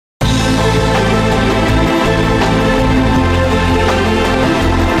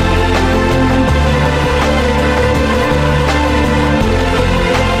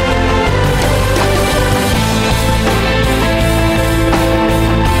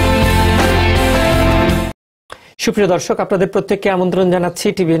সুপ্রিয় দর্শক, আপনাদের প্রত্যেককে আমন্ত্রণ জানাচ্ছি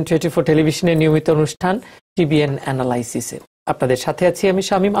টিবিএন 24 টেলিভিশনের নিয়মিত অনুষ্ঠান টিবিএন অ্যানালাইসিসে। আপনাদের সাথে আছি আমি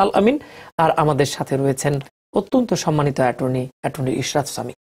শামীম আল আমিন, আর আমাদের সাথে রয়েছেন অত্যন্ত সম্মানিত অ্যাটর্নি ইশরাত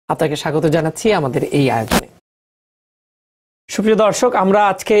সামি। আপনাকে স্বাগত জানাচ্ছি আমাদের এই আয়োজনে। সুপ্রিয় দর্শক, আমরা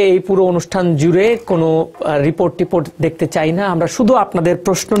আজকে এই পুরো অনুষ্ঠান জুড়ে কোনো রিপোর্ট দেখতে চাই না। আমরা শুধু আপনাদের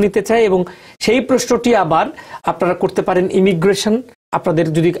প্রশ্ন নিতে চাই, এবং সেই প্রশ্নটি আবার আপনারা করতে পারেন ইমিগ্রেশন। আপনাদের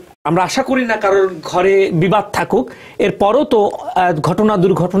যদি, আমরা আশা করি না কারোর ঘরে বিবাদ থাকুক, এরপরও তো ঘটনা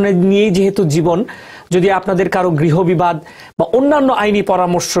দুর্ঘটনা নিয়েই যেহেতু জীবন, যদি আপনাদের কারো গৃহ বিবাদ বা অন্যান্য আইনি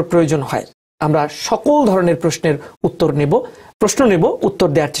পরামর্শের প্রয়োজন হয়, আমরা সকল ধরনের প্রশ্ন নেব, উত্তর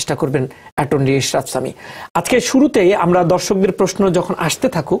দেওয়ার চেষ্টা করবেন অ্যাটর্নি ইশরাত সামি। আজকে শুরুতে আমরা দর্শকদের প্রশ্ন যখন আসতে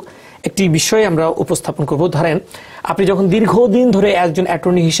থাকুক, একটি বিষয় আমরা উপস্থাপন করব। ধরেন, আপনি যখন দীর্ঘদিন ধরে একজন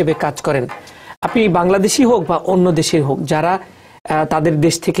অ্যাটর্নি হিসেবে কাজ করেন, আপনি বাংলাদেশি হোক বা অন্য দেশের হোক, যারা তাদের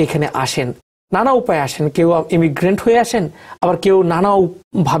দেশ থেকে এখানে আসেন, নানা উপায়ে আসেন, কেউ ইমিগ্রেন্ট হয়ে আসেন, আবার কেউ নানা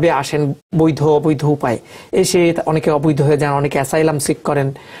ভাবে আসেন, বৈধ অবৈধ উপায়ে এসে অনেকে অবৈধ হয়ে যান, অনেকে অ্যাসাইলাম সিক করেন।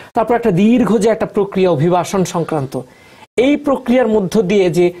 তারপর একটা দীর্ঘ যে একটা প্রক্রিয়া, অভিবাসন সংক্রান্ত, এই প্রক্রিয়ার মধ্য দিয়ে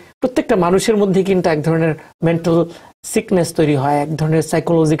যে প্রত্যেকটা মানুষের মধ্যে কিন্তু এক ধরনের মেন্টাল সিকনেস তৈরি হয়, এক ধরনের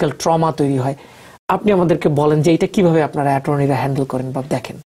সাইকোলজিক্যাল ট্রমা তৈরি হয়। আপনি আমাদেরকে বলেন যে এটা কিভাবে আপনারা অ্যাটর্নিরা হ্যান্ডেল করেন বা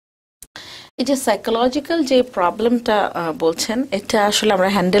দেখেন। এই যে সাইকোলজিক্যাল যে প্রবলেমটা বলছেন, এটা আসলে আমরা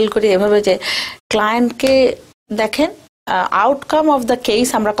হ্যান্ডেল করি এভাবে যে ক্লায়েন্টকে দেখেন, আউটকাম অফ দ্য কেস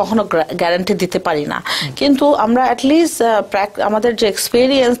আমরা কখনো গ্যারান্টি দিতে পারি না, কিন্তু আমরা অ্যাটলিস্ট আমাদের যে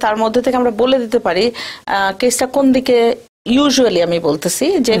এক্সপিরিয়েন্স তার মধ্যে থেকে আমরা বলে দিতে পারি কেসটা কোন দিকে, ইউজুয়ালি আমি বলতেছি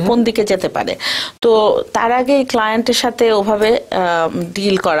যে কোন দিকে যেতে পারে। তো তার আগে ক্লায়েন্টের সাথে ওভাবে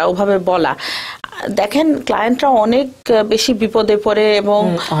ডিল করা, ওভাবে বলা। দেখেন, ক্লায়েন্টরা অনেক বেশি বিপদে পড়ে এবং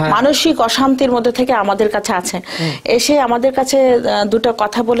মানসিক অশান্তির মধ্যে থেকে আমাদের কাছে আছে, এসে আমাদের কাছে দুটো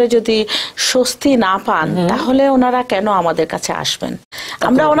কথা বলে যদি স্বস্তি না পান, তাহলে ওনারা কেন আমাদের কাছে আসবেন?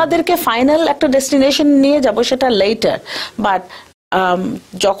 আমরা ওনাদেরকে ফাইনাল একটা ডেস্টিনেশন নিয়ে যাব, সেটা লেটার, বাট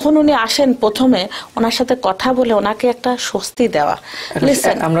যখন উনি আসেন প্রথমে ওনার সাথে কথা বলে ওনাকে একটা স্বস্তি দেওয়া।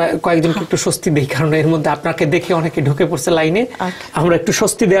 আমরা কয়েকজনকে একটু স্বস্তি দিই, কারণ এর মধ্যে আপনাকে দেখে অনেকে ঢুকে পড়ছে লাইনে। আমরা একটু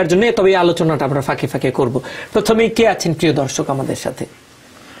স্বস্তি দেওয়ার জন্য তবে এই আলোচনাটা আমরা ফাঁকে ফাঁকে করব। প্রথমে কে আছেন প্রিয় দর্শক আমাদের সাথে?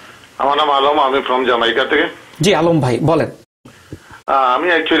 আমার নাম আলম, আমি ফ্রম জামাইকা থেকে। জি আলম ভাই বলেন। আমি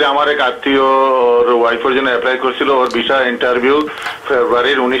অ্যাকচুয়ালি আমার এক আত্মীয় ওর ওয়াইফের জন্য অ্যাপ্লাই করছিল, ওর ভিসা ইন্টারভিউ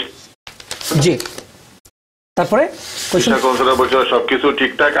ফেব্রুয়ারির 19। জি, তারপরে সবকিছু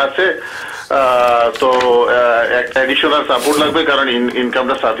ঠিকঠাক আছে, তো একটা এডিশনাল সাপোর্ট লাগবে কারণ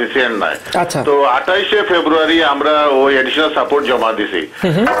ইনকামটা সাফিসিয়েন্ট নাই। তো 28শে ফেব্রুয়ারি আমরা ওই এডিশনাল সাপোর্ট জমা দিছি।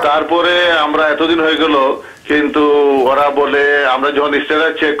 তারপরে আমরা এতদিন হয়ে গেল, কিন্তু ওরা বলে, আমরা যখন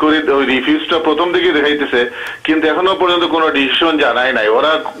স্ট্যাটাস চেক করি ওই রিফিউজটা প্রথম দিকে দেখাইতেছে, কিন্তু এখনো পর্যন্ত কোনো ডিসিশন জানাই নাই।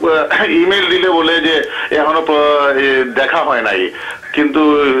 ওরা ইমেল দিলে বলে যে এখনো দেখা হয় নাই, কিন্তু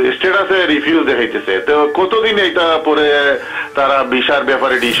স্ট্যাটাসে রিফিউজ দেখাইতেছে। তো কতদিন এটা পরে তারা ভিসার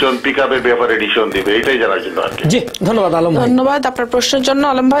ব্যাপারে ডিসিশন, পিক আপের ব্যাপারে ডিসিশন দিবে, এটাই জানার জন্য আর কি। জি ধন্যবাদ আলম ভাই। ধন্যবাদ আপনার প্রশ্নের জন্য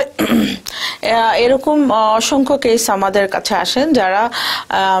আলম ভাই। এরকম অসংখ্য কেস আমাদের কাছে আসেন, যারা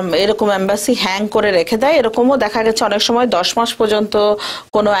এরকম এম্বাসি হ্যাং করে রেখে দেয়। এরকমও দেখা গেছে অনেক সময় 10 মাস পর্যন্ত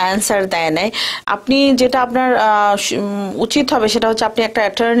কোনো অ্যান্সার দেয় নাই। আপনি যেটা আপনার উচিত হবে সেটা হচ্ছে, আপনি একটা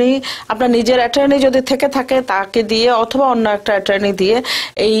অ্যাটর্নি, আপনার নিজের অ্যাটর্নি যদি থেকে থাকে তাকে দিয়ে, অথবা অন্য একটা অ্যাটর্নি দিয়ে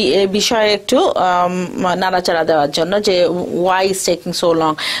এই বিষয়ে একটু নাড়াচাড়া দেওয়ার জন্য, যে Y is taking so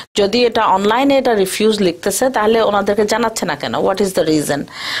long. যদি এটা অনলাইনে এটা রিফিউজ লিখতেছে, তাহলে ওনাদেরকে জানাচ্ছে না কেন, what is the reason?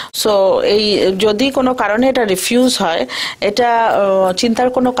 So এই যদি কোনো কারণে এটা রিফিউজ হয়, এটা চিন্তার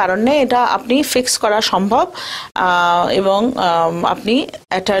কোনো কারণ নেই, এটা আপনি ফিক্স করা সম্ভব, এবং আপনি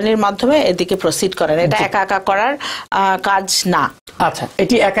অ্যাটর্নির মাধ্যমে এদিকে প্রসিড করেন। এটা একা একা করার কাজ না। আচ্ছা,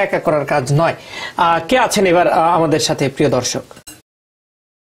 এটি একা একা করার কাজ নয়। কে আছেন এবার আমাদের সাথে প্রিয় দর্শক?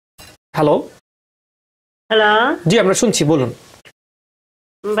 হ্যালো। হ্যালো, জি আমরা শুনছি, বলুন।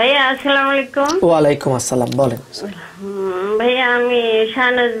 ভাইয়া আসসালামু আলাইকুম। ওয়ালাইকুম আসসালাম, বলেন। ভাইয়া আমি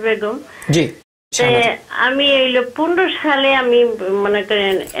শাহনাজ বেগম। জি, আমি 15 সালে আমি মনে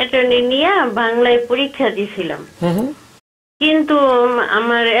করেন অ্যাটর্নি নিয়ে বাংলায় পরীক্ষা দিয়েছিলাম, কিন্তু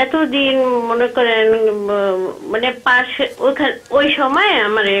আমার এতদিন মনে করেন মানে পাস, ওই সময়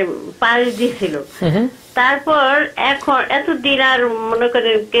আমার পাস দিছিল। তারপর এখন এতদিন আর মনে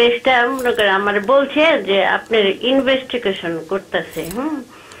করেন কেসটা মনে করেন আমার বলছে যে আপনার ইনভেস্টিগেশন করতেছে।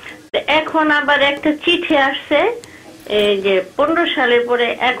 এখন আবার একটা চিঠি আসছে, এই যে 15 সালের পরে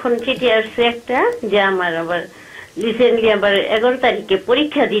এখন চিঠি আসছে একটা, যে আমার আবার রিসেন্টলি আবার 11 তারিখে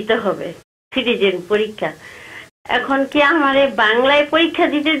পরীক্ষা দিতে হবে, সিটিজেন পরীক্ষা। এখন কি আমার বাংলায় পরীক্ষা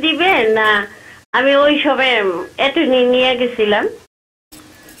দিতে দিবে, না আমি ওই সময় অ্যাটর্নি নিয়ে গেছিলাম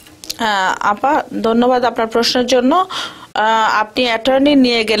আপা ধন্যবাদ আপনার প্রশ্নের জন্য। আপনি অ্যাটর্নি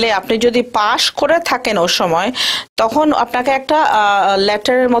নিয়ে গেলে আপনি যদি পাশ করে থাকেন ওই সময়, তখন আপনাকে একটা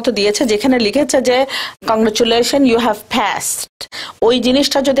লেটারের মতো দিয়েছে যেখানে লিখেছে যে কংগ্রেচুলেশন ইউ হ্যাভ পাসড। ওই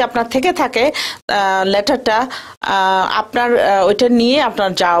জিনিসটা যদি আপনার থেকে থাকে লেটারটা, আপনার ওইটা নিয়ে আপনার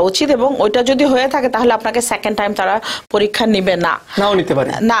যাওয়া উচিত, এবং ওইটা যদি হয়ে থাকে তাহলে আপনাকে সেকেন্ড টাইম তারা পরীক্ষা নিবে না,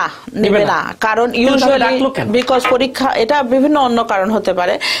 নিবে না। কারণ ইউজুয়ালি বিকজ পরীক্ষা, এটা বিভিন্ন অন্য কারণ হতে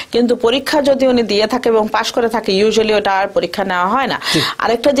পারে, কিন্তু পরীক্ষা যদি উনি দিয়ে থাকে এবং পাশ করে থাকে ইউজুয়ালি ওটা আর পরীক্ষা নেওয়া হয় না।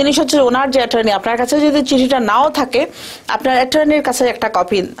 আরেকটা জিনিস হচ্ছে ওনার যে অ্যাটর্নি, আপনার কাছে যদি চিঠিটা নাও থাকে, আপনার অ্যাটর্নির কাছে একটা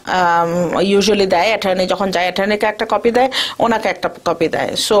কপি ইউজুয়ালি দেয়। অ্যাটর্নি যখন যায় অ্যাটর্নিকে একটা কপি দেয়, ওনাকে একটা কপি দেয়।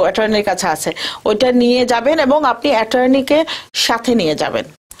 সো অ্যাটর্নির কাছে আছে, ওইটা নিয়ে যাবেন এবং আপনি অ্যাটর্নিকে সাথে নিয়ে যাবেন।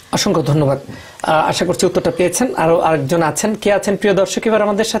 অসংখ্য ধন্যবাদ। আশা করছি উত্তরটা পেয়েছেন। আরো আরেকজন আছেন, কে আছেন প্রিয় দর্শক এবার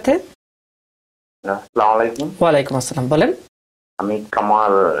আমাদের সাথে? আসসালামু আলাইকুম। ওয়ালাইকুম আসসালাম, বলেন। আমি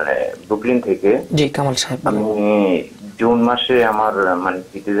কামাল, ব্রুকলিন থেকে। জি কামাল সাহেব। আমি জুন মাসে আমার মানে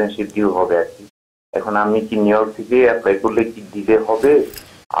সিটিজেনশিপ ডিউ হবে আর কি। এখন আমি কি নিউ ইয়র্ক থেকে অ্যাপ্লাই করলে কি দিলে হবে,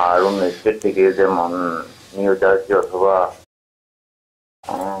 আর অন্য স্টেট থেকে যেমন নিউ জার্সি অথবা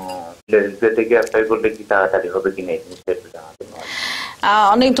থেকে অ্যাপ্লাই করলে কি তাড়াতাড়ি হবে কিনা এই জিনিসটা জানাতে পারি।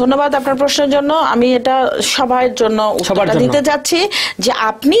 অনেক ধন্যবাদ আপনার প্রশ্নের জন্য। আমি এটা সবার জন্য উত্তরটা দিতে যাচ্ছি যে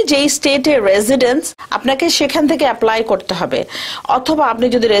আপনি যেই স্টেটে রেসিডেন্স, আপনাকে সেখান থেকে অ্যাপ্লাই করতে হবে। অথবা আপনি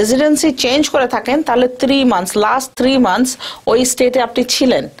যদি রেসিডেন্সি চেঞ্জ করে থাকেন তাহলে 3 মান্থস, লাস্ট 3 মান্থস ওই স্টেটে আপনি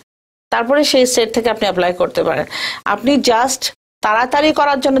ছিলেন, তারপরে সেই স্টেট থেকে আপনি অ্যাপ্লাই করতে পারেন। আপনি জাস্ট তাড়াতাড়ি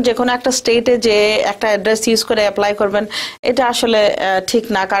করার জন্য যে কোনো একটা স্টেটে যে একটা অ্যাড্রেস ইউজ করে অ্যাপ্লাই করবেন, এটা আসলে ঠিক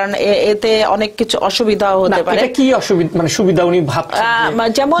না, কারণ এতে অনেক কিছু অসুবিধাও হতে পারে। কি অসুবিধা, মানে সুবিধা উনি ভাবছেন?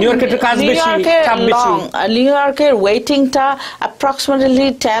 যেমন নিউ ইয়র্কের ওয়েটিংটা approximately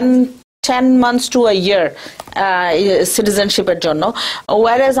 10 months to a year সিটিজেনশিপের জন্য,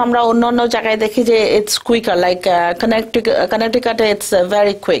 ওয়ারেজ আমরা অন্য অন্য জায়গায় দেখি যে it's quicker, like কানেকটিকাটে it's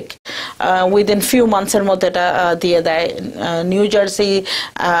very quick, within few মান্থসের মধ্যে এটা দিয়ে দেয়। নিউ জার্সি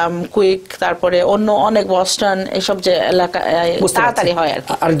কুইক, তারপরে অন্য অনেক বস্টন, এসব যে এলাকা তাড়াতাড়ি হয় আর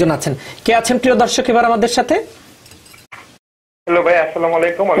কি। আরেকজন আছেন, কে আছেন প্রিয় দর্শক এবার আমাদের সাথে? হ্যালো ভাই, আসসালামু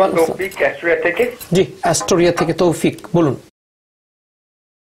আলাইকুম। আমি তৌফিক, অ্যাস্টোরিয়া থেকে। জি অ্যাস্টোরিয়া থেকে তৌফিক, বলুন।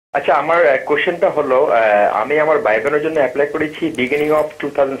 আচ্ছা, আমার কোশ্চেনটা হলো, আমি আমার ভাই বোনের জন্য অ্যাপ্লাই করেছি বিগিনিং অফ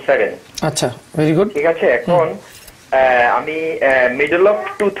 2007। আচ্ছা, ভেরি গুড। ঠিক আছে, এখন আমি middle of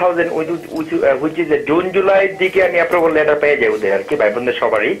 2000 which is June July দিকে আমি অ্যাপ্রুভাল লেটার পেয়ে যাই ওদের আর কি, ভাই বোনদের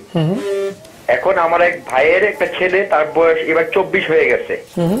সবারই। এখন আমার এক ভাইয়ের একটা ছেলে, তার বয়স এবার 24 হয়ে গেছে।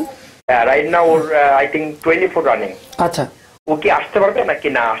 Right now or I think 24 running. আচ্ছা, ও কি আসতে পারবে নাকি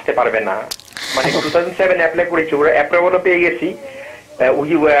না আসতে পারবে না? মানে 2007 অ্যাপ্লাই করেছি, ওরা অ্যাপ্রুভালও পেয়ে গেছি,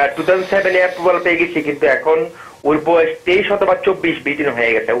 2007 অ্যাপ্রুভাল পেয়ে গেছি, কিন্তু এখন ওর বয়স 23 অথবা 24 বিটিন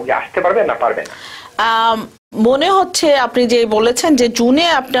হয়ে গেছে। ও কি আসতে পারবে না পারবে না? মনে হচ্ছে আপনি যে বলেছেন যে জুনে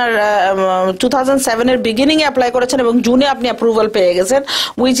আপনার 2007 এর বিগিনিং এ অ্যাপ্লাই করেছেন এবং জুনে আপনি অ্যাপ্রুভাল পেয়ে গেছেন,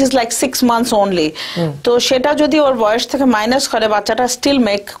 which is like 6 months only. তো সেটা যদি ওর বয়স থেকে মাইনাস করে, বাচ্চাটা স্টিল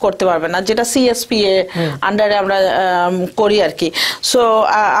মেক করতে পারবে না, যেটা সিএসপিএ আন্ডারে আমরা করি আর কি। সো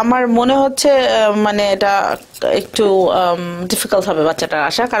আমার মনে হচ্ছে মানে এটা একটু ডিফিকাল্ট হবে বাচ্চাটার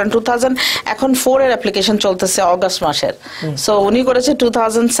আসা, কারণ 2000 এখন 4 এর অ্যাপ্লিকেশন চলতেছে অগস্ট মাসের। সো উনি করেছে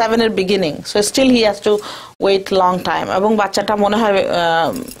 2007 এর beginning, so still he has to wait long time, এবং বাচ্চাটা মনে হয়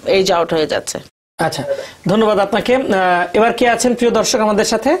এজ আউট হয়ে যাচ্ছে। আচ্ছা, ধন্যবাদ আপনাকে। এবার কে আছেন প্রিয় দর্শক আমাদের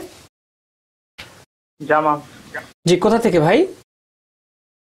সাথে? জামা। জি, কোথা থেকে ভাই?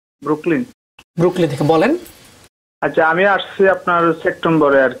 ব্রুকলিন। ব্রুকলিন থেকে, বলেন। আচ্ছা, আমি আসছি আপনার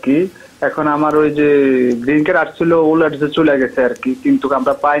সেপ্টেম্বরে আর কি। এখন আমার ওই যে গ্রিন কার্ড আসছিল, ওলাটে চলে গেছে আর কি, কিন্তু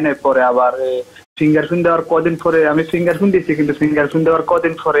আমরা পাই নাই। পরে আবার ফিঙ্গারপ্রিন্ট দেওয়ার কদিন পরে, আমি ফিঙ্গারপ্রিন্ট দিচ্ছি, কিন্তু ফিঙ্গারপ্রিন্ট দেওয়ার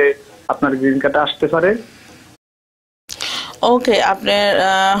কদিন পরে আপনার গ্রিন কার্ড আসতে পারে? ওকে, আপনার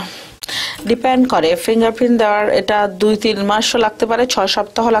ডিপেন্ড করে, ফিঙ্গারপ্রিন্ট দেওয়ার এটা 2-3 মাসও লাগতে পারে, 6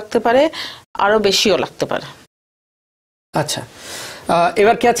 সপ্তাহ লাগতে পারে, আরো বেশিও লাগতে পারে। আচ্ছা,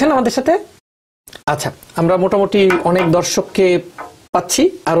 এবার কে আছেন আমাদের সাথে? আচ্ছা, আমরা মোটামুটি অনেক দর্শককে পাচ্ছি,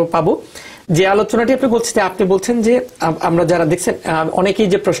 আরো পাবো। যে আলোচনাটি আপনি বলছেন যে আমরা যারা দেখছেন অনেকেই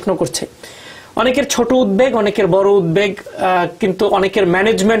যে প্রশ্ন করছে, অনেকের ছোট উদ্বেগ, অনেকের বড় উদ্বেগ, কিন্তু অনেকের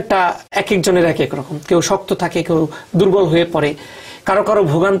ম্যানেজমেন্টটা এক একজনের এক এক রকম। কেউ শক্ত থাকে, কেউ দুর্বল হয়ে পড়ে, কারো কারো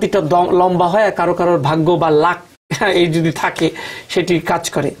ভোগান্তিটা লম্বা হয়, আর কারো কারোর ভাগ্য বা লাক এই যদি থাকে সেটি কাজ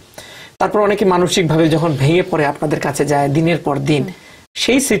করে। তারপর অনেকে মানসিকভাবে যখন ভেঙে পড়ে আপনাদের কাছে যায় দিনের পর দিন,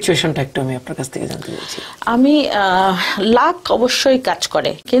 সেই সিচুয়েশনটা একটু আমি আপনার কাছ থেকে জানতে চাইছি। আমি লাক অবশ্যই কাজ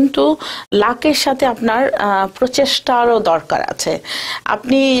করে, কিন্তু লাকের সাথে আপনার প্রচেষ্টারও দরকার আছে।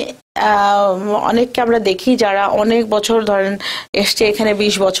 আপনি অনেককে আমরা দেখি যারা অনেক বছর ধরেন এসছে এখানে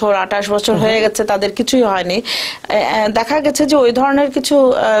 20 বছর 28 বছর হয়ে গেছে, তাদের কিছুই হয়নি। দেখা গেছে যে ওই ধরনের কিছু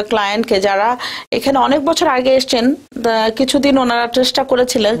ক্লায়েন্টকে যারা এখানে অনেক বছর আগে এসছেন, কিছুদিন ওনারা চেষ্টা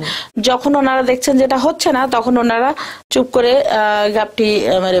করেছিলেন, যখন ওনারা দেখছেন যেটা হচ্ছে না তখন ওনারা চুপ করে গাপটি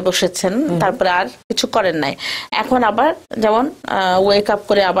মেরে বসেছেন, তারপরে আর কিছু করেন নাই। এখন আবার যেমন ওয়েক আপ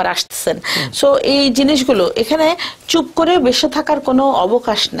করে আবার আসতেছেন। সো এই জিনিসগুলো এখানে চুপ করে বসে থাকার কোনো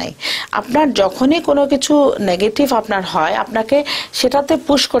অবকাশ নাই। আপনার যখনই কোনো কিছু নেগেটিভ আপনার হয়, আপনাকে সেটাতে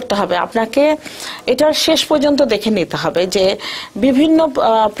পুশ করতে হবে, আপনাকে এটার শেষ পর্যন্ত দেখে নিতে হবে যে বিভিন্ন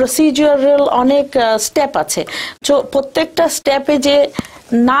প্রসিডিউরাল অনেক স্টেপ আছে। তো প্রত্যেকটা স্টেপে যে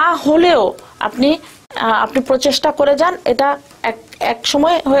না হলেও আপনি প্রচেষ্টা করে যান, এটা এক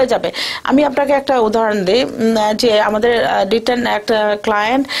সময় হয়ে যাবে। আমি আপনাকে একটা উদাহরণ দিই, যে আমাদের একটা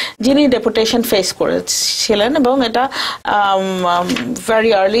ক্লায়েন্ট যিনি ডেপুটেশন ফেস করেছিলেন, এবং এটা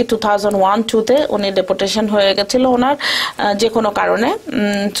ভেরি আর্লি 2001-2 উনি ডেপুটেশন হয়ে গেছিল ওনার যে কোনো কারণে।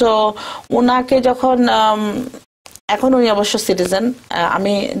 তো ওনাকে যখন এখন উনি অবশ্য সিটিজেন,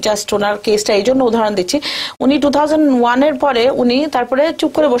 আমি জাস্ট ওনার কেসটা এই জন্য উদাহরণ দিচ্ছি, উনি 2001 পরে উনি তারপরে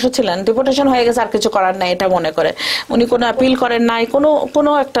চুপ করে বসেছিলেন, ডিপোর্টেশন হয়ে গেছে আর কিছু করার নাই এটা মনে করে, উনি কোনো অ্যাপিল করেন নাই,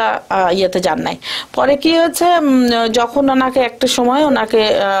 কোনো একটা ইয়েতে যান নাই। পরে কি হয়েছে, যখন ওনাকে একটা সময় ওনাকে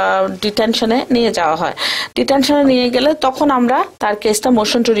ডিটেনশনে নিয়ে যাওয়া হয়, ডিটেনশনে নিয়ে গেলে তখন আমরা তার কেসটা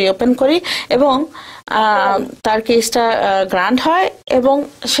মোশন টু রিওপেন করি এবং তার কেসটা গ্রান্ট হয় এবং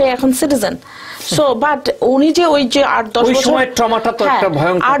সে এখন সিটিজেন। সো বাট উনি যে ওই যে 8-10 বছর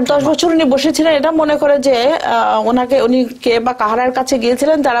 8-10 বছর উনি বসেছিলেন, এটা মনে করে যে ওনাকে উনি কে বা কাহারার কাছে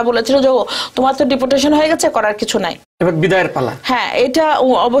গিয়েছিলেন, তারা বলেছিল যে তোমার তো ডিপোর্টেশন হয়ে গেছে, করার কিছু নাই, এবার বিদায়ের পালা। হ্যাঁ, এটা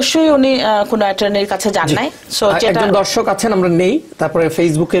অবশ্যই উনি কোনো অ্যাটর্নির কাছে যান নাই। সো একজন দর্শক আছেন, আমরা নেই, তারপরে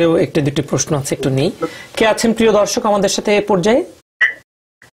ফেসবুকেরও একটা দুটি প্রশ্ন আছে, একটু নেই। কে আছেন প্রিয় দর্শক আমাদের সাথে এই পর্যায়ে?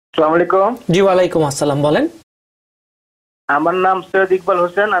 আসসালামু আলাইকুম। জি ওয়ালাইকুম আসসালাম, বলেন। আমার নাম সৈয়দ ইকবাল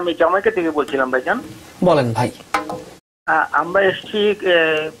হোসেন, আমি জামাইকা থেকে বলছিলাম ভাইজান। বলেন ভাই। আমরা এসেছি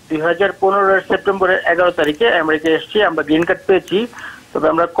 2015 সেপ্টেম্বরের 11 তারিখে আমেরিকা এসেছি, আমরা গ্রিন কার্ড পেয়েছি। তবে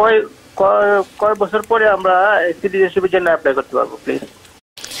আমরা কয় বছর পরে আমরা সিটিজেনশিপের জন্য অ্যাপ্লাই করতে পারবো প্লিজ?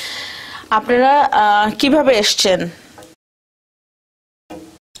 আপনারা কিভাবে এসছেন?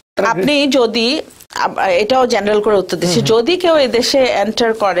 আপনি যদি, এটাও জেনারেল করে উত্তর দিচ্ছি, যদি কেউ এই দেশে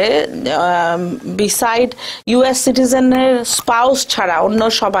এন্টার করে বিসাইড ইউএস সিটিজেনের স্পাউস ছাড়া অন্য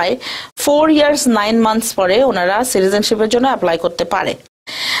সবাই 4 ইয়ার্স 9 মান্থস পরে ওনারা সিটিজেনশিপের জন্য অ্যাপ্লাই করতে পারে।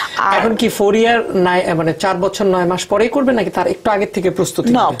 এখন কি 4 ইয়ার মানে 4 বছর 9 মাস পরেই করবে নাকি তার একটু আগে থেকে প্রস্তুতি?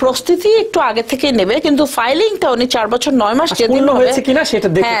 না, প্রস্তুতি একটু আগে থেকে নেবে, কিন্তু ফাইলিংটা উনি 4 বছর 9 মাস যেদিন হয়েছে কিনা সেটা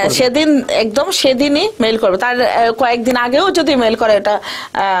দেখে, হ্যাঁ সেদিন একদম সেদিনই মেইল করবে। তার কয়েকদিন আগেও যদি মেইল করে এটা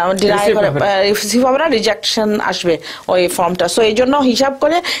ডিনাই করে রিসিভ হবে না, রিজেকশন আসবে ওই ফর্মটা। সো এই জন্য হিসাব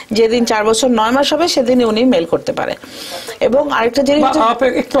করে যেদিন 4 বছর 9 মাস হবে সেদিনই উনি মেইল করতে পারে। এবং আরেকটা জিনিস,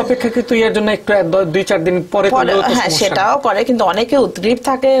 একটু অপেক্ষাকৃত ইয়ার জন্য একটু 2-4 দিন পরে, হ্যাঁ সেটাও করে, কিন্তু অনেকে উদ্গ্রীব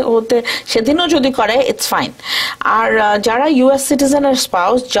থাকে হতে, সেদিনও যদি করে ইটস ফাইন। আর যারা ইউএস সিটিজেনের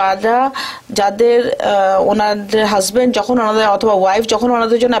স্পাউস, যাদের ওনাদের হাজবেন্ড যখন ওনাদের অথবা ওয়াইফ যখন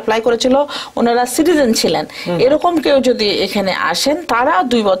ওনাদের জন্য অ্যাপ্লাই করেছিল ওনারা সিটিজেন ছিলেন, এরকম কেউ যদি এখানে আসেন, তারা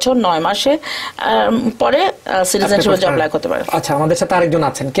 2 বছর 9 মাসে পরে সিটিজেনশিপের জন্য অ্যাপ্লাই করতে পারে। আচ্ছা, আমাদের সাথে আরেকজন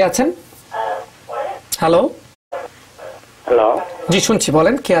আছেন, কে আছেন? হ্যালো। হ্যালো। জি শুনছি,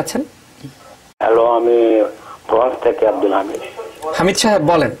 বলেন কে আছেন? হ্যালো, আমি ফ্রান্স থেকে আব্দুল হামিদ। হামিদ সাহেব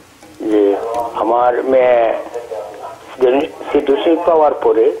বলেন। জি, আমার মেয়ে সিটিজেনশিপ পাওয়ার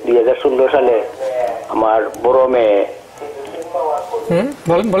পরে 2016 সালে আমার বড় মেয়ে,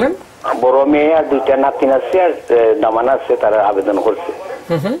 বলেন। বড় মেয়ে আর 2টা নাতিন আছে আর দামান আছে, তারা আবেদন করছে।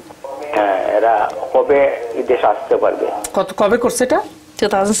 হ্যাঁ, এরা কবে দেশে আসতে পারবে? কবে করছে এটা?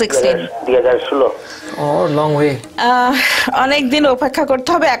 2016। লং ওয়ে, অনেক দিন অপেক্ষা করতে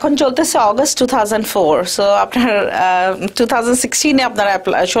হবে। এখন চলতেছে অগস্ট 2004, সো আপনার 2016 আপনারা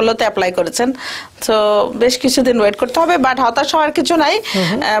 16তে অ্যাপ্লাই করেছেন, তো বেশ কিছুদিন ওয়েট করতে হবে। বাট হতাশ হওয়ার কিছু নাই,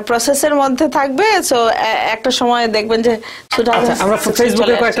 প্রসেসের মধ্যে থাকবে। সো একটা সময় দেখবেন যে আমরা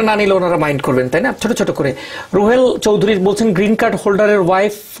ফেসবুকে কয়েকটা না নিলে ওনারা মাইন্ড করবেন, তাই না? ছোট ছোট করে রুহেল চৌধুরী বলছেন, গ্রিন কার্ড হোল্ডারের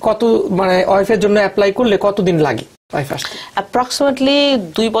ওয়াইফ ওয়াইফের জন্য অ্যাপ্লাই করলে কতদিন লাগে? অ্যাপ্রক্সিমেটলি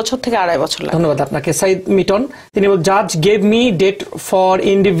 2 বছর থেকে 2.5 বছর লাগে। ধন্যবাদ আপনাকে। সাইদ মিটন, তিনি বলেন, জাজ gave me date for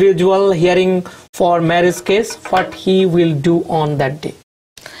individual hearing for marriage case, what he will do on that day?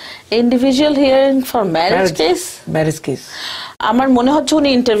 Individual hearing for marriage case? Marriage case. আমার মনে হচ্ছে উনি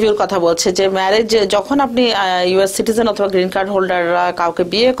ইন্টারভিউর কথা বলছে, যে ম্যারেজ যখন আপনি ইউএস সিটিজেন অথবা গ্রিন কার্ড হোল্ডাররা কাউকে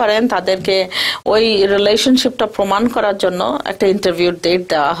বিয়ে করেন, তাদেরকে ওই রিলেশনশিপটা প্রমাণ করার জন্য একটা ইন্টারভিউর ডেট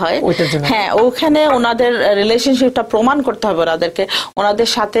দেওয়া হয়। হ্যাঁ, ওখানে ওনাদের রিলেশনশিপটা প্রমাণ করতে হবে ওনাদেরকে, ওনাদের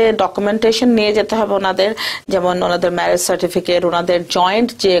সাথে ডকুমেন্টেশন নিয়ে যেতে হবে ওনাদের, যেমন ওনাদের ম্যারেজ সার্টিফিকেট, ওনাদের জয়েন্ট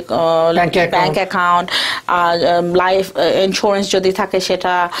যে ব্যাংক অ্যাকাউন্ট, লাইফ ইন্স্যুরেন্স যদি থাকে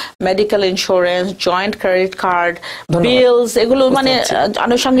সেটা, medical insurance, joint credit card, বিলস, এগুলো মানে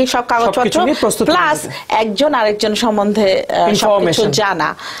আনুষঙ্গিক সব কাগজপত্র, প্লাস একজন আরেকজন সম্বন্ধে সবকিছু জানা।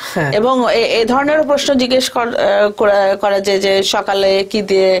 এবং এই ধরনের প্রশ্ন জিজ্ঞেস করা যে সকালে কি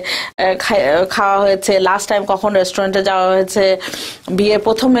দিয়ে খাওয়া হয়েছে, লাস্ট টাইম কখন রেস্টুরেন্টে যাওয়া হয়েছে, বিয়ে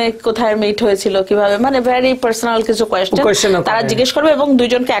প্রথমে কোথায় মিট হয়েছিল, কিভাবে, মানে ভেরি পার্সোনাল কিছু কোয়েশ্চেন তারা জিজ্ঞেস করবে, এবং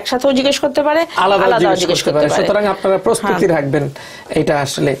দুইজনকে একসাথেও জিজ্ঞেস করতে পারে, আলাদাও জিজ্ঞেস করতে পারে। সুতরাং আপনারা প্রস্তুতি রাখবেন। এটা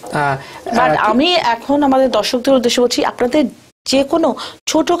আসলে বাট আমি এখন আমাদের দর্শকদের উদ্দেশ্যে বলছি, আপনাদের যে কোনো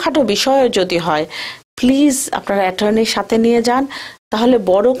ছোটখাটো বিষয় যদি হয়, প্লিজ আপনারা অ্যাটর্নির সাথে নিয়ে যান, তাহলে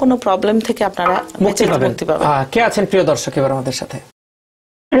বড় কোনো প্রবলেম থেকে আপনারা মুক্তি পাবেন। কে আছেন প্রিয় দর্শক এবার আমাদের সাথে?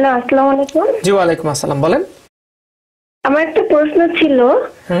 হ্যালো, আসসালামু আলাইকুম। জি, ওয়ালাইকুম আসসালাম, বলেন। আমার একটা প্রশ্ন ছিল,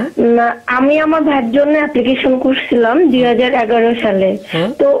 আমি আমার ভাইয়ের জন্য অ্যাপ্লিকেশন করছিলাম 2011 সালে।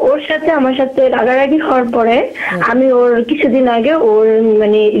 তো ওর সাথে আমার সাথে রাগারাগি হওয়ার পরে আমি ওর কিছুদিন আগে ওর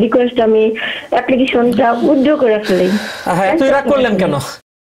মানে রিকোয়েস্ট আমি অ্যাপ্লিকেশনটা উইথড্র করে ফেলি। এত রাগ করলেন কেন?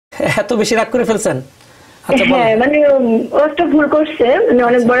 এত বেশি রাগ করে ফেলছেন? হ্যাঁ, মানে ও একটা ভুল করছে, মানে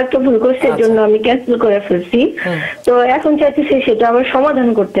অনেক বড় একটা ভুল করছে, এর জন্য আমি ক্যান্সেল করে ফেলছি। তো এখন চাইতেছি সেটা আবার সমাধান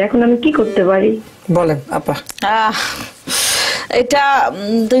করতে, এখন আমি কি করতে পারি বলেন আপা। এটা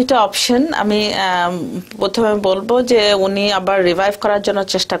দুইটা অপশন। আমি প্রথমে বলবো যে উনি আবার রিভাইভ করার জন্য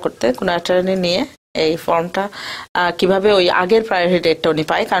চেষ্টা করতে, কোন অ্যাটর্নি নিয়ে এই ফর্মটা কিভাবে ওই আগের প্রায়োরিটি ডেটটা উনি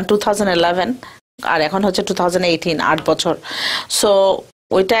পায়, কারণ 2011 আর এখন হচ্ছে 2018, 8 বছর। সো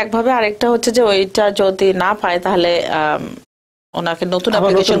ওইটা একভাবে, আরেকটা হচ্ছে যে ওইটা যদি না পায় তাহলে ওনাকে নতুন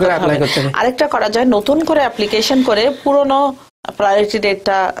অ্যাপ্লিকেশন করতে হবে। আরেকটা করা যায়, নতুন করে অ্যাপ্লিকেশন করে পুরনো প্রায়োরিটি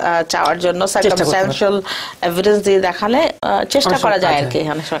ডেটটা চাওয়ার জন্য সার্কামস্ট্যান্সিয়াল এভিডেন্স দিয়ে দেখালে চেষ্টা করা যায় আর কি।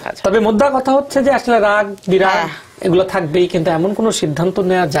 তবে মুদ্রা কথা হচ্ছে যে আসলে রাগ বিরাগ এগুলো থাকবেই, কিন্তু এমন কোন সিদ্ধান্ত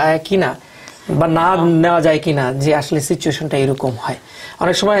নেওয়া যায় কিনা বা না নেওয়া যায় কিনা যে আসলে সিচুয়েশনটা এরকম হয়।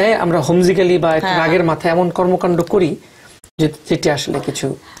 অনেক সময় আমরা হোমজিক্যালি বা রাগের মাথায় এমন কর্মকাণ্ড করি যেটা আসলে কিছু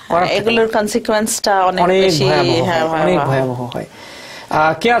এগুলোর কনসিকুয়েন্সটা অনেক বেশি অনেক ভয়াবহ হয়।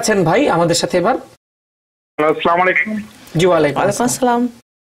 কে আছেন ভাই আমাদের সাথে এবার? আসসালামু আলাইকুম। জি, ওয়ালাইকুম আসসালাম।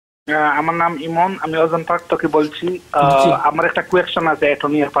 আমার নাম ইমন, আমি ওজন পার্ক থেকে বলছি। আমার একটা কোয়েশ্চন আছে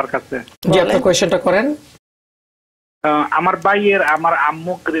অ্যাটর্নি এর কাছে। জি, আপনি কোয়েশ্চনটা করেন। আমার ভাইয়ের, আমার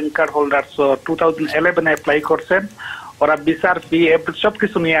আম্মু green card holder, so 2011 apply করছেন, ওরা বিচার ফি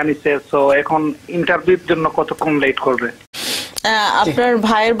সবকিছু নিয়ে আনিছে। সো এখন ইন্টারভিউর জন্য কতক্ষণ লেট করবে? আপনার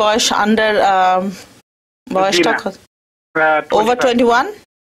ভাইয়ের বয়স আন্ডার বয়সটা ওভার 21?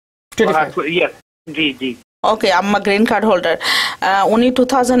 জি জি। ওকে, আম্মা গ্রিন কার্ড হোল্ডার, উনি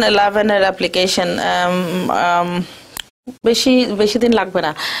 2011 এর অ্যাপ্লিকেশন, বেশি দিন লাগবে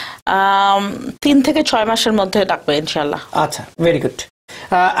না, 3 থেকে 6 মাসের মধ্যে লাগবে ইনশাআল্লাহ। আচ্ছা, ভেরি গুড।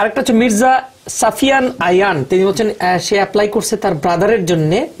 আরেকটা হচ্ছে মির্জা সাফিয়ান আয়ান, তিনি বলছেন সে অ্যাপ্লাই করছে তার ব্রাদারের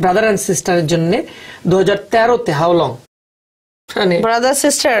জন্য, ব্রাদার এন্ড সিস্টারের জন্য 2013-তে। How long? Brother,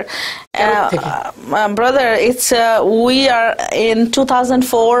 sister, brother, it's we are in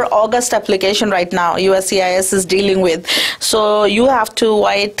 2004 August application right now. USCIS is dealing with, so you have to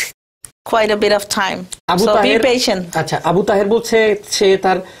wait quite a bit of time. So be patient. আচ্ছা, আবু তাহের বলছে সে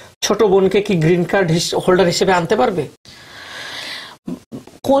তার ছোট বোনকে কি green card holder হিসেবে আনতে পারবে?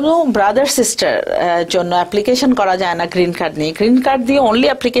 কোন ব্রাদার সিস্টার জন্য অ্যাপ্লিকেশন করা যায় না গ্রিন কার্ড নিয়ে। গ্রিন কার্ড দিয়ে অনলি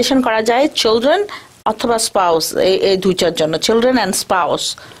অ্যাপ্লিকেশন করা যায় চিলড্রেন অথবা স্পাউস, এই দুইটার জন্য, children and spouse.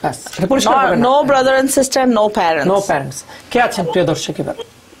 No brother and sister, no parents. No parents. কে আছেন প্রিয় দর্শক এবার?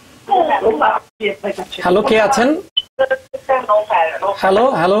 হ্যালো, কে আছেন? হ্যালো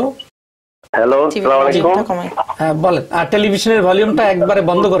হ্যালো হ্যালো, আসসালামু আলাইকুম। হ্যাঁ বলেন। আর টেলিভিশনের ভলিউমটা একবারে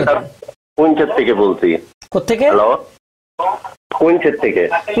বন্ধ করে দেন। কুইন্সেট থেকে বলছি। কোত্থেকে? হ্যালো, কুইন্সেট থেকে।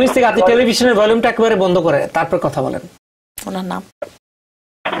 কুইন্স থেকে। আপনি টেলিভিশনের ভলিউমটা একবারে বন্ধ করে তারপর কথা বলেন। ওনার নাম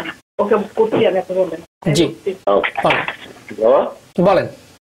জি বলেন।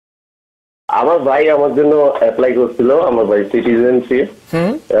 আমার ভাই আমার জন্য অ্যাপ্লাই করছিল, আমার ভাই সিটিজেনশিপ,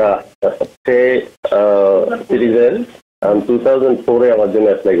 সে সিটিজেন 2004-এ আমার জন্য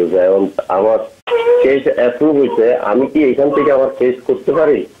অ্যাপ্লাই করছে। এবং আমার কেস অ্যাপ্রুভ হয়েছে, আমি কি এখান থেকে আমার কেস করতে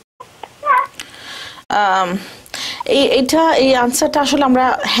পারি? এই আনসারটা আসলে আমরা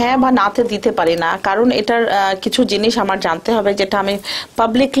হ্যাঁ বা নাতে দিতে পারি না, কারণ এটার কিছু জিনিস আমার জানতে হবে যেটা আমি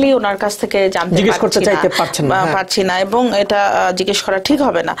পাবলিকলি ওনার কাছ থেকে জানতে পারছি না, এবং এটা জিজ্ঞেস করা ঠিক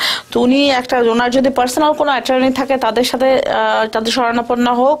হবে না। তো উনি ওনার যদি পার্সোনাল কোনো অ্যাটর্নি থাকে তাদের সাথে তাদের শরণাপন্ন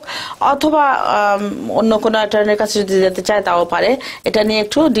হোক, অথবা অন্য কোনো অ্যাটর্নির কাছে যদি যেতে চায় তাও পারে। এটা নিয়ে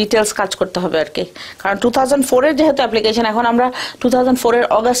একটু ডিটেলস কাজ করতে হবে আর কি, কারণ 2004-এর যেহেতু অ্যাপ্লিকেশন, এখন আমরা 2004-এর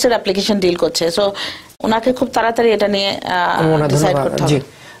অগাস্টের অ্যাপ্লিকেশন ডিল করছে। সো ওনাকে খুব তাড়াতাড়ি এটা নিয়ে ডিসাইড করতে হবে।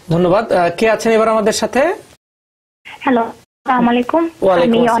 ধন্যবাদ। কে আছেন এবার আমাদের সাথে? হ্যালো, আসসালামু আলাইকুম।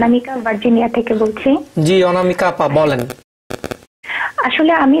 আমি অনামিকা ভার্জিনিয়া থেকে বলছি। জি অনামিকা আপা বলেন।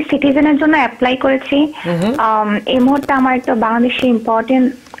 আসলে আমি সিটিজেনের জন্য অ্যাপ্লাই করেছি। এই মুহূর্তে আমার একটা বাংলাদেশে ইম্পর্টেন্ট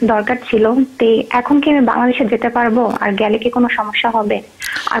দরকার ছিল, তো এখন কি আমি বাংলাদেশে যেতে পারবো? আর গেলে কি কোনো সমস্যা হবে?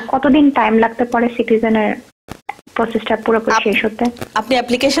 আর কতদিন টাইম লাগতে পারে সিটিজেনের প্রসেসটা পুরোপুরি শেষ হতে? আপনি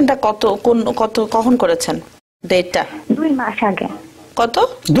অ্যাপ্লিকেশনটা কখন করেছেন? ডেটটা 2 মাস আগে। কত?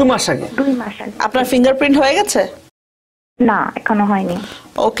 2 মাস আগে। 2 মাস আগে। আপনার ফিঙ্গারপ্রিন্ট হয়ে গেছে? না, এখনো হয়নি।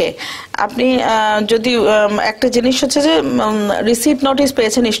 ওকে, আপনি যদি একটা জিনিস হচ্ছে যে রিসিট নোটিশ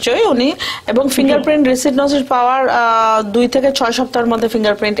পেয়েছেন নিশ্চয়ই উনি, এবং ফিঙ্গারপ্রিন্ট রিসিট নোটিশ পাওয়ার 2 থেকে 6 সপ্তাহের মধ্যে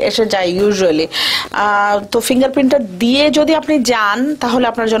ফিঙ্গারপ্রিন্ট এসে যায় ইউজুয়ালি। তো ফিঙ্গারপ্রিন্টটা দিয়ে যদি আপনি যান তাহলে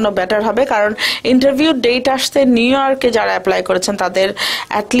আপনার জন্য বেটার হবে, কারণ ইন্টারভিউ ডেট আসতে নিউ ইয়র্কে যারা অ্যাপ্লাই করেছেন তাদের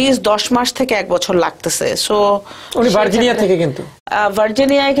অ্যাটলিস্ট 10 মাস থেকে 1 বছর লাগতেছে। সো উনি ভার্জিনিয়া থেকে, কিন্তু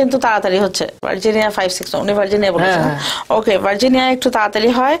ভার্জিনিয়ায় কিন্তু তাড়াতাড়ি হচ্ছে, ভার্জিনিয়া 5-6, উনি ভার্জিনিয়া বলেছেন। ওকে, ভার্জিনিয়া একটু তাড়াতাড়ি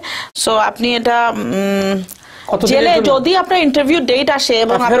হয়। সো আপনি এটা জেলে যদি আপনার ইন্টারভিউ ডেট আসে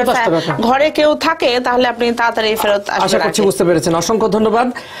এবং আপনার ঘরে কেউ থাকে তাহলে আপনি তাড়াতাড়ি ফেরত আসবেন। আশা করছি বুঝতে পেরেছেন। অসংখ্য ধন্যবাদ।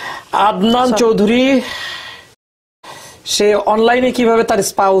 আদনান চৌধুরী সে অনলাইনে কিভাবে তার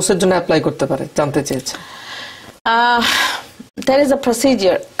স্পাউসের জন্য অ্যাপ্লাই করতে পারে জানতে চেয়েছে। there is a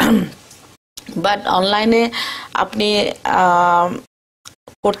procedure but অনলাইনে আপনি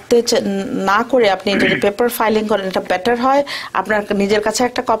করতে না করে আপনি যদি পেপার ফাইলিং করেন এটা বেটার হয়। আপনার নিজের কাছে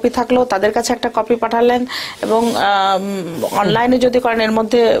একটা কপি থাকলেও তাদের কাছে একটা কপি পাঠালেন, এবং অনলাইনে যদি করেন এর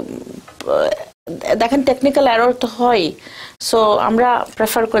মধ্যে দেখেন টেকনিক্যাল এরর তো হয়। সো আমরা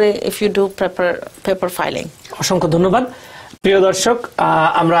প্রেফার করি if you do paper filing. অসংখ্য ধন্যবাদ। প্রিয় দর্শক,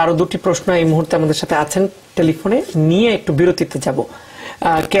 আমরা আরো 2টি প্রশ্ন এই মুহূর্তে আমাদের সাথে আছেন টেলিফোনে, নিয়ে একটু বিরতিতে যাব।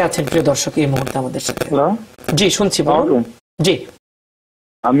 কে আছেন প্রিয় দর্শক এই মুহূর্তে আমাদের সাথে? জি শুনছি, বলুন। জি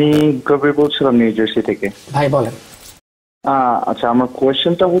আমি কবির বলছিলাম নিউ জার্সি থেকে। ভাই বলেন। আচ্ছা, আমার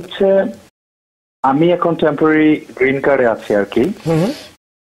কোয়েশ্চেনটা হচ্ছে আমি এখন টেম্পোরারি গ্রিন কার্ডে আছি আর কি।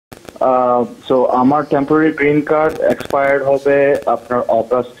 সো আমার টেম্পোরারি গ্রিন কার্ড এক্সপায়ার্ড হবে আপনার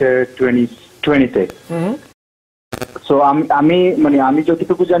অগাস্টের 2020-তে। সো আমি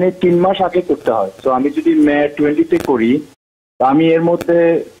যতটুকু জানি 3 মাস আগে করতে হয়। তো আমি যদি মে 20-তে করি, আমি এর মধ্যে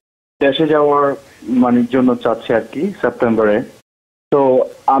দেশে যাওয়ার জন্য চাচ্ছি আর কি সেপ্টেম্বরে। তো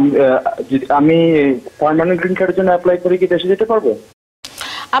আমি পার্মানেন্ট গ্রিন কার্ডের জন্য অ্যাপ্লাই করে কি দেশে যেতে পারবো?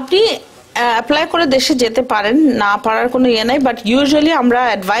 আপনি অ্যাপ্লাই করে দেশে যেতে পারেন, না পারার কোনো ইয়ে নাই, বাট ইউজুয়ালি আমরা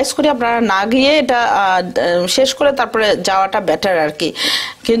অ্যাডভাইস করি আপনারা না গিয়ে এটা শেষ করে তারপরে যাওয়াটা বেটার আর কি।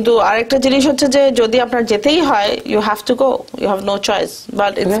 কিন্তু আরেকটা জিনিস হচ্ছে যে যদি আপনার যেতেই হয়, you have to go, you have no choice,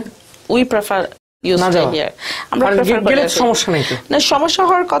 but we prefer সমস্যা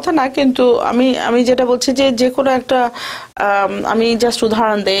হওয়ার কথা না। কিন্তু আমি যেটা বলছি যে কোনো একটা আমি জাস্ট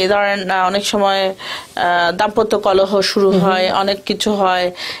উদাহরণ দিই, ধরেন অনেক সময় দাম্পত্য কলহ শুরু হয়, অনেক কিছু হয়,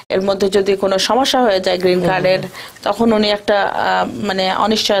 এর মধ্যে যদি কোনো সমস্যা হয়ে যায় গ্রিন কার্ডের, তখন উনি একটা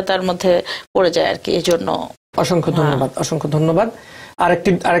অনিশ্চয়তার মধ্যে পড়ে যায় আর কি। এই জন্য অসংখ্য ধন্যবাদ, অসংখ্য ধন্যবাদ।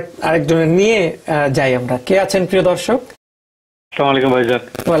 আরেকজনের নিয়ে যাই আমরা। কে আছেন প্রিয় দর্শক? আসসালামু আলাইকুম ভাইজান।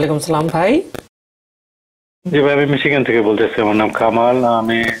 ওয়ালাইকুম সালাম ভাই। জি ভাই, আমি মিশিগান থেকে বলতেছি। আমার নাম কামাল।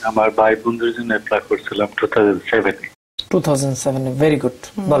 আমি আমার ভাই বন্ধুর জন্য অ্যাপ্লাই করছিলাম 2007। ভেরি গুড,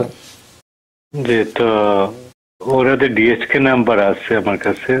 বলেন। জি, তো ওদের ডিএসকে নাম্বার আছে আমার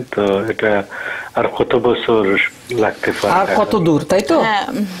কাছে, তো এটা আর কত বছর লাগতে পারে, আর কত দূর, তাই তো? হ্যাঁ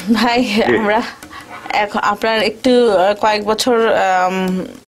ভাই, আমরা আপনার একটু কয়েক বছর,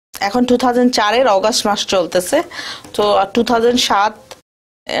 এখন 2004-এর অগাস্ট মাস চলতেছে, তো 2007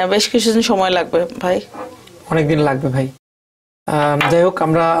 বেশ কিছুদিন সময় লাগবে ভাই, অনেকদিন লাগবে ভাই। যাই হোক,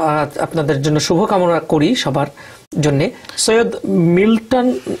 আমরা আপনাদের জন্য শুভকামনা করি সবার জন্য। সৈয়দ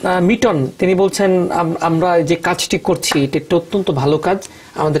মিটন তিনি বলছেন আমরা যে কাজটি করছি এটা একটা অত্যন্ত ভালো কাজ,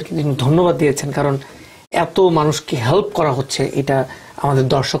 আমাদেরকে ধন্যবাদ দিয়েছেন, কারণ এত মানুষকে হেল্প করা হচ্ছে, এটা আমাদের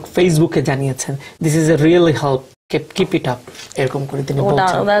দর্শক ফেসবুকে জানিয়েছেন। This is a really help keep it up এরকম করে তিনি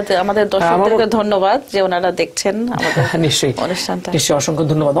বলছেন। আমাদের দর্শকদেরকে ধন্যবাদ যে ওনারা দেখছেন আমাদের নিশ্চয়ই অনুষ্ঠানটা। নিশ্চয়ই অসংখ্য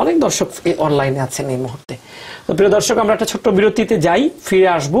ধন্যবাদ। অনেক দর্শক অনলাইনে আছেন এই মুহূর্তে। তো প্রিয় দর্শক, আমরা একটা ছোট্ট বিরতিতে যাই, ফিরে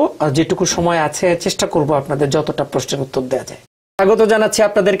আসবো। আর যেটুকু সময় আছে চেষ্টা করব আপনাদের যতটা প্রশ্নের উত্তর দেওয়া যায়। স্বাগত জানাচ্ছি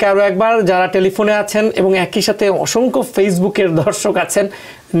আপনাদেরকে আরো একবার, যারা টেলিফোনে আছেন এবং একই সাথে অসংখ্য ফেসবুকের দর্শক আছেন,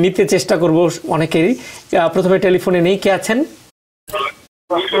 নিতে চেষ্টা করব অনেকেরই। প্রথমে টেলিফোনে নেই, কে আছেন?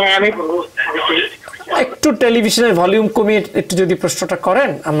 একটু টেলিভিশনের ভলিউম কমিয়ে একটু যদি প্রশ্নটা করেন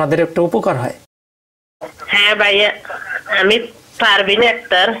আমাদের একটু উপকার হয়। হ্যাঁ ভাইয়া, আমি পারভিন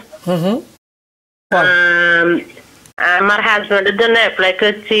আক্তার। আমার হাজবেন্ডের জন্য অ্যাপ্লাই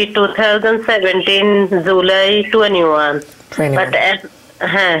করছি 2017 জুলাই 21। বাট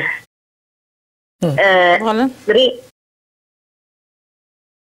হ্যাঁ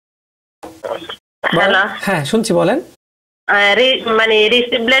হ্যালো, হ্যাঁ শুনছি, বলেন। মানে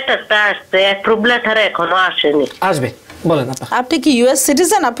রিসিভ লেটারটা আসছে, অ্যাপ্রুভ লেটার এখনো আসেনি। আসবে, বলেন। আপনি কি ইউএস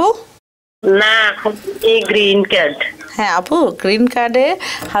সিটিজেন আপু? না, এই গ্রিন কার্ড। হ্যাঁ আপু, গ্রিন কার্ডে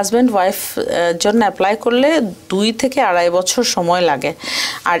হাজব্যান্ড ওয়াইফ জন্য অ্যাপ্লাই করলে 2 থেকে 2.5 বছর সময় লাগে,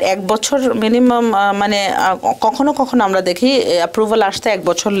 আর 1 বছর মিনিমাম, মানে কখনো কখনো আমরা দেখি অ্যাপ্রুভাল আসতে 1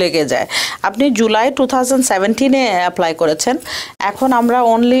 বছর লেগে যায়। আপনি জুলাই 2017-এ অ্যাপ্লাই করেছেন, এখন আমরা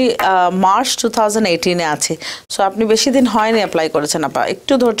অনলি মার্চ 2018-এ আছি। সো আপনি বেশি দিন হয়নি অ্যাপ্লাই করেছেন আপা,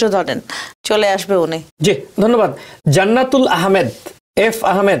 একটু ধৈর্য ধরেন, চলে আসবে উনি। জি ধন্যবাদ। জান্নাতুল আহমেদ, এফ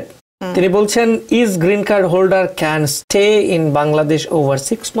আহমেদ, তিনি বলছেন is green card holder can stay in Bangladesh over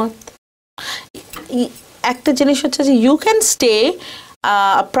 6 month? একটা জিনিস হচ্ছে যে you can stay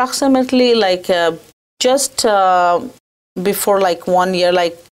approximately like just before like 1 year,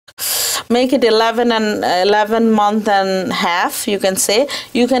 like make it 11 month and half, you can say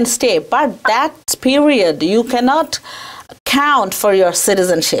you can stay, but that period you cannot count for your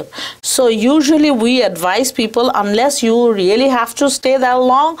citizenship. So usually we advise people, unless you really have to stay that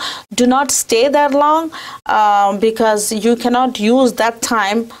long, do not stay that long, because you cannot use that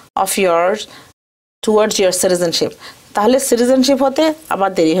time of yours towards your citizenship. তাহলে citizenship হতে আবার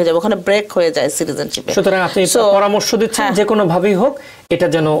দেরি হয়ে যাবে, ওখানে break হয়ে যায় সিটিজেনশিপে। সুতরাং আপনি পরামর্শ দিচ্ছেন যে কোনো ভাবেই হোক এটা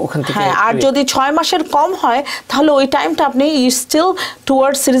যেন ওখান থেকে। হ্যাঁ, আর যদি 6 মাসের কম হয় তাহলে ওই টাইমটা আপনি স্টিল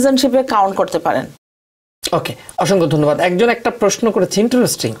টুয়ার্ডস সিটিজেনশিপে কাউন্ট করতে পারেন। ওকে, অসংখ্য ধন্যবাদ। একজন একটা প্রশ্ন করেছে,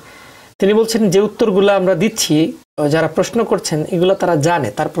 ইন্টারেস্টিং। তিনি বলছেন যে উত্তরগুলো আমরা দিচ্ছি, যারা প্রশ্ন করছেন এগুলো তারা জানে,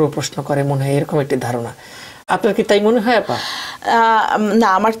 তারপরে প্রশ্ন করে মনে হয়, এরকম একটি ধারণা। আপনার কি তাই মনে হয় আপা? না,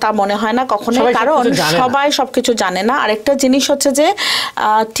 আমার তা মনে হয় না কখনো, কারণ সবাই সবকিছু জানে না। আরেকটা জিনিস হচ্ছে যে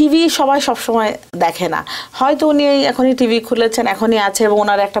টিভি সবাই সবসময় দেখে না, হয়তো উনি এখনই টিভি খুলেছেন, এখনই আছে এবং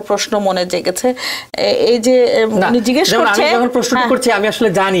ওনার একটা প্রশ্ন মনে জেগেছে, এই যে উনি জিজ্ঞেস করছে, আমি যখন প্রশ্ন করছি আমি আসলে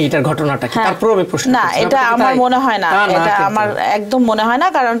জানি এটার ঘটনাটা কি, তারপর আমি প্রশ্ন না, এটা আমার মনে হয় না, এটা আমার একদম মনে হয় না,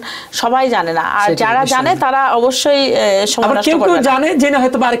 কারণ সবাই জানে না, আর যারা জানে তারা অবশ্যই সময় নষ্ট করবে না। কেউ জানে যে না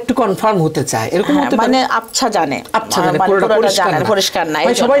হয়তো আরেকটু কনফার্ম হতে চায়, এরকম হতে পারে, মানে আচ্ছা জানে, পরিষ্কার নাই,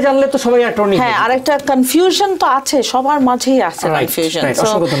 সবাই জানলে তো সবাই অ্যাটর্নি। হ্যাঁ, আরেকটা কনফিউশন তো আছে, সবার মাঝেই আছে কনফিউশন।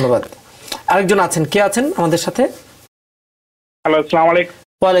 অসংখ্য ধন্যবাদ। আরেকজন আছেন, কে আছেন আমাদের সাথে? হ্যালো, আসসালামু আলাইকুম।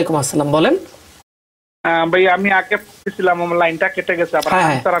 ওয়ালাইকুম আসসালাম, বলেন। ভাই আমি আগে ছিলাম, আমার লাইনটা কেটে গেছে, আবার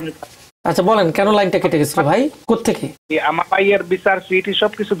আনসার আমি। আচ্ছা বলেন, কেন লাইনটা কেটে গেছিল ভাই? কোত্থেকে? আমার ভাইয়ের বিচার ফিটি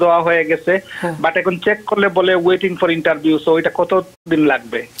সবকিছু দেওয়া হয়ে গেছে, বাট এখন চেক করলে বলে ওয়েটিং ফর ইন্টারভিউ। সো এটা কতদিন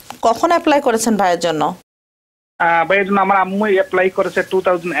লাগবে? কখন অ্যাপ্লাই করেছেন ভাইয়ের জন্য? ভাইয়ের জন্য আমার আম্মু অ্যাপ্লাই করেছে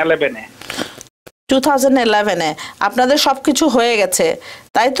 2011-এ। 2011-এ আপনাদের সবকিছু হয়ে গেছে,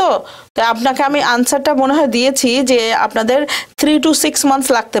 তাই তো? তো আপনাকে আমি আনসারটা মনে হয় দিয়েছি যে আপনাদের 3 to 6 মান্থস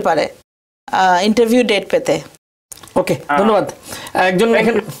লাগতে পারে ইন্টারভিউ ডেট পেতে। ওকে, ধন্যবাদ। একজন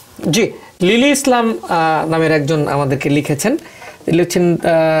এখানে, জি, লিলি ইসলাম নামের একজন আমাদেরকে লিখেছেন,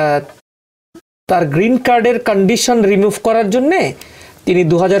 তার গ্রিন কার্ডের কন্ডিশন রিমুভ করার জন্য তিনি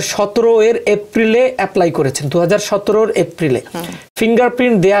 2017 এপ্রিলে অ্যাপ্লাই করেছেন। 2017 এপ্রিলে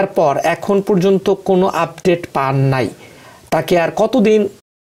ফিঙ্গারপ্রিন্ট দেওয়ার পর এখন পর্যন্ত কোনো আপডেট পান নাই। তাকে আর কতদিন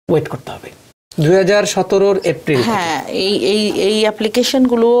ওয়েট করতে হবে? 2017 এপ্রিল। হ্যাঁ, এই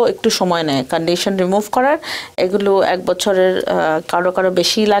অ্যাপ্লিকেশনগুলো একটু সময় নেয় কন্ডিশন রিমুভ করার। এগুলো 1 বছরের, কারো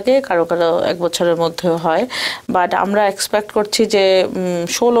বেশি লাগে, কারো 1 বছরের মধ্যেও হয়। বাট আমরা এক্সপেক্ট করছি যে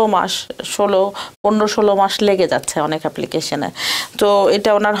 15-16 মাস লেগে যাচ্ছে অনেক অ্যাপ্লিকেশনে। তো এটা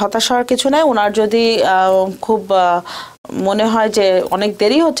ওনার হতাশ হওয়ার কিছু নেই। ওনার যদি খুব মনে হয় যে অনেক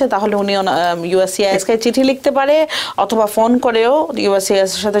দেরি হচ্ছে, তাহলে উনি ইউএসসিআইএস কে চিঠি লিখতে পারে, অথবা ফোন করেও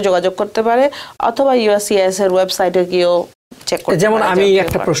ইউএসসিআইএস এর সাথে যোগাযোগ করতে পারে, অথবা ইউএসসিআইএস এর ওয়েবসাইটে গিয়েও চেক করতে পারে। যেমন আমি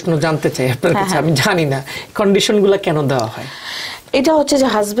একটা প্রশ্ন জানতে চাই আপনার কাছে, আমি জানি না কন্ডিশনগুলো কেন দেওয়া হয়। এটা হচ্ছে যে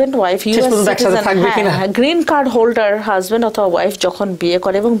husband wife US green card holder husband অথবা ওয়াইফ যখন বিয়ে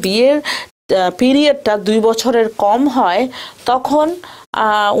করে এবং বিয়ের পিরিয়ডটা 2 বছরের কম হয় তখন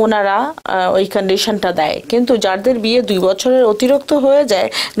ওনারা ওই কন্ডিশনটা দেয়। কিন্তু যাদের বিয়ে 2 বছরের অতিরিক্ত হয়ে যায়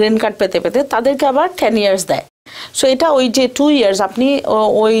গ্রিন কার্ড পেতে পেতে, তাদেরকে আবার 10 ইয়ার্স দেয়। সো এটা ওই যে 2 ইয়ার্স আপনি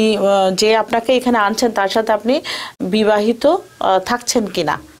ওই যে আপনাকে এখানে আনছেন তার সাথে আপনি বিবাহিত থাকছেন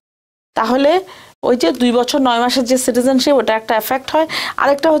কিনা, তাহলে ওই যে 2 বছর 9 মাসের যে সিটিজেনশিপ ওটা একটা এফেক্ট হয়।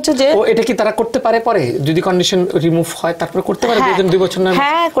 আরেকটা হচ্ছে যে এটা কি তারা করতে পারে পরে যদি কন্ডিশন রিমুভ হয় তারপর করতে পারে 2 বছর না?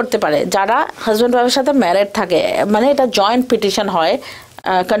 হ্যাঁ করতে পারে, যারা হাজব্যান্ড ওয়াইফের সাথে ম্যারিড থাকে, মানে এটা জয়েন্ট পিটিশন হয়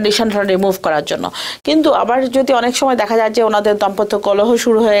কন্ডিশনটা রিমুভ করার জন্য। কিন্তু আবার যদি অনেক সময় দেখা যায় যে ওনাদের দাম্পত্য কলহ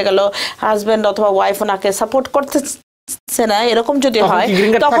শুরু হয়ে গেল, হাজব্যান্ড অথবা ওয়াইফ ওনাকে সাপোর্ট করতেছে না, এরকম যদি হয়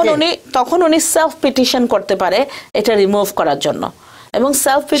তখন উনি সেলফ পিটিশন করতে পারে এটা রিমুভ করার জন্য। এবং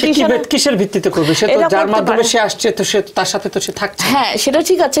সেলফ পিটিশন কিসের ভিত্তিতে করবে? সে তো যার মাধ্যমে সে আসছে তো সে তার সাথে তো সে থাকছে। হ্যাঁ সেটা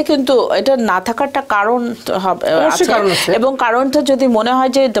ঠিক আছে, কিন্তু এটা না থাকারটা কারণ হবে আছে, এবং কারণটা যদি মনে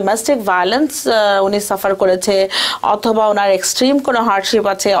হয় যে ডোমেস্টিক ভায়োলেন্স উনি সাফার করেছে, অথবা ওনার এক্সট্রিম কোনো হার্ডশিপ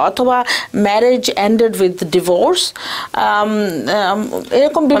আছে, অথবা ম্যারেজ এন্ডেড উইথ ডিভোর্স,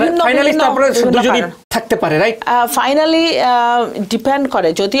 এরকম বিভিন্ন থাকতে পারে, রাইট? ফাইনালি ডিপেন্ড করে,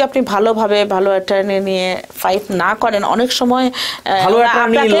 যদি আপনি ভালোভাবে ভালো অ্যাটর্নি নিয়ে ফাইট না করেন, অনেক সময় ভালো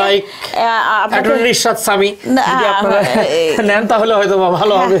attorney like attorney Nishat Sami যদি আপনারা নেন তাহলে হয়তো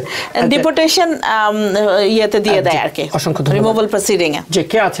ভালো হবে। ডিপোর্টেশন ইয়েতে দিয়ে দেয় আর কি, অসংখ্য ধন্যবাদ। রিমুভাল প্রসিডিং এ। যে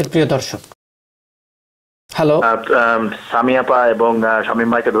কে আছেন প্রিয় দর্শক? হ্যালো সামি আপা এবং শামীম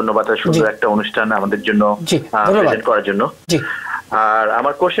ভাইকে ধন্যবাদ সুন্দর একটা অনুষ্ঠান আমাদের জন্য প্রেজেন্ট করার জন্য। আর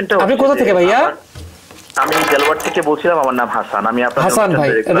আমার কোশ্চেনটা, আপনি কোথা থেকে ভাইয়া? আমি দেলওয়ার থেকে বলছিলাম, আমার নাম হাসান। আমি আপনার হাসান ভাই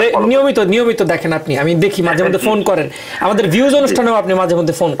নিয়মিত দেখেন আপনি, আমি দেখি মাঝে মধ্যে ফোন করেন, আমাদের ভিউজ অনুষ্ঠানেও আপনি মাঝে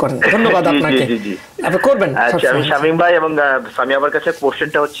মধ্যে ফোন করেন, ধন্যবাদ আপনাকে। আপনি করবেন। আচ্ছা, আমি শামীম ভাই এবং সামি আপার কাছে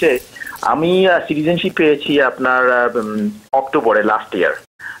কোশ্চেনটা হচ্ছে, আমি সিটিজেনশিপ পেয়েছি আপনার অক্টোবরে লাস্ট ইয়ার।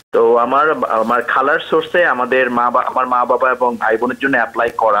 তো আমার খালার সোর্সে আমার মা বাবা এবং ভাই বোনের জন্য অ্যাপ্লাই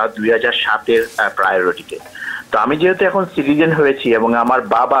করা 2007-এর প্রায়োরিটিতে। তো আমি যেহেতু এখন সিটিজেন হয়েছি এবং আমার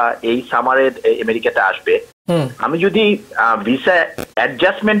বাবা এই সামারে আমেরিকাতে আসবে, আমি যদি ভিসা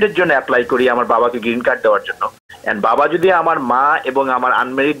অ্যাডজাস্টমেন্টের জন্য অ্যাপ্লাই করি আমার বাবাকে গ্রিন কার্ড দেওয়ার জন্য, এন্ড বাবা যদি আমার মা এবং আমার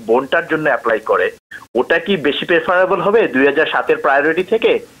আনমেরিড বোনটার জন্য অ্যাপ্লাই করে, ওটা কি বেশি প্রেফারেবল হবে 2007-এর প্রায়োরিটি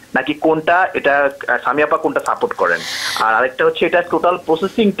থেকে, নাকি কোনটা? এটা সামি আপা কোনটা সাপোর্ট করেন? আর আরেকটা হচ্ছে, এটা টোটাল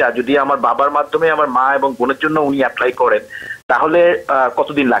প্রসেসিংটা যদি আমার বাবার মাধ্যমে আমার মা এবং বোনের জন্য উনি অ্যাপ্লাই করেন, তাহলে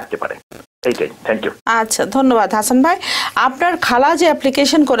কতদিন লাগতে পারে? এইটাই, থ্যাংক ইউ। আচ্ছা, ধন্যবাদ হাসান ভাই। আপনার খালা যে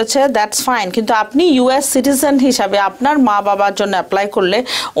অ্যাপ্লিকেশন করেছে দ্যাটস ফাইন, কিন্তু আপনি ইউএস সিটিজেন হিসাবে আপনার মা বাবার জন্য অ্যাপ্লাই করলে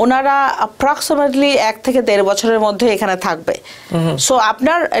ওনারা অ্যাপ্রক্সিমেটলি 1 থেকে 1.5 বছরের মধ্যে এখানে থাকবে। সো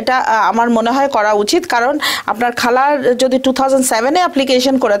আপনার এটা আমার মনে হয় করা উচিত, কারণ আপনার খালার যদি 2007-এ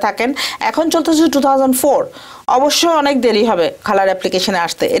অ্যাপ্লিকেশন করে থাকেন, এখন চলতেছে 2004, অবশ্যই অনেক দেরি হবে খালার অ্যাপ্লিকেশনে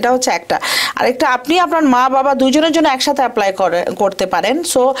আসতে। এটা হচ্ছে একটা। আরেকটা, আপনি আপনার মা বাবা দুজনের জন্য একসাথে অ্যাপ্লাই করতে পারেন।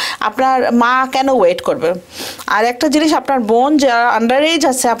 সো আপনার মা কেন ওয়েট করবে? আর একটা জিনিস, আপনার বোন যারা আন্ডার এজ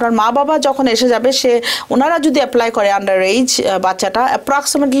আছে, আপনার মা বাবা যখন এসে যাবে, ওনারা যদি অ্যাপ্লাই করে আন্ডার এজ বাচ্চাটা,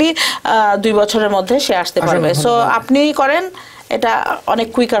 অ্যাপ্রক্সিমেটলি 2 বছরের মধ্যে সে আসতে পারবে। সো আপনি করেন, এটা অনেক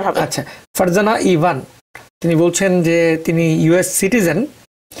কুইকার হবে। আচ্ছা, ফারজানা ইভান তিনি বলছেন যে তিনি US citizen,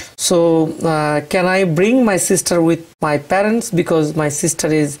 so can I bring my sister with my parents because my sister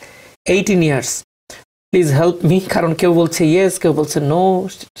is 18 years? Please help me. কারণ কেউ বলছে yes, কেউ বলছে no,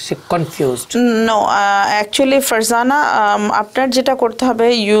 সে confused. No, actually Farzana, আপনার যেটা করতে হবে,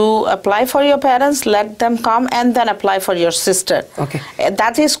 you apply for your parents, let them come and then apply for your sister. Okay.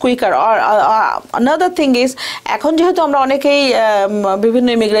 That is quicker. Or another thing is, এখন যেহেতু আমরা অনেকেই বিভিন্ন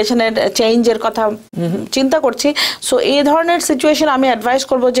ইমিগ্রেশনের চেঞ্জের কথা চিন্তা করছি, সো এই ধরনের সিচুয়েশন আমি অ্যাডভাইস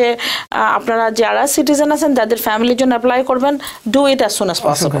করব যে আপনারা যারা সিটিজেন আছেন তাদের ফ্যামিলির জন্য অ্যাপ্লাই করবেন, do it as soon as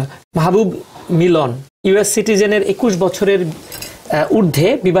possible. Mahbub Milan, US সিটিজেনের 21 বছরের ঊর্ধ্বে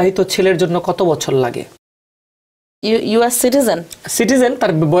বিবাহিত ছেলের জন্য কত বছর লাগে? ইউএস সিটিজেন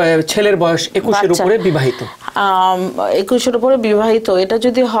তার ছেলের বয়স 21-এর উপরে বিবাহিত, 21-এর উপরে বিবাহিত, এটা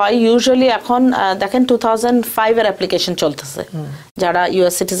যদি হয় ইউজুয়ালি এখন দেখেন 2005-এর অ্যাপ্লিকেশন চলতেছে, যারা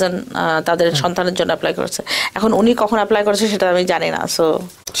ইউএস সিটিজেন তাদের সন্তানের জন্য অ্যাপ্লাই করেছে। এখন উনি কখন অ্যাপ্লাই করেছে সেটা আমি জানি না, সো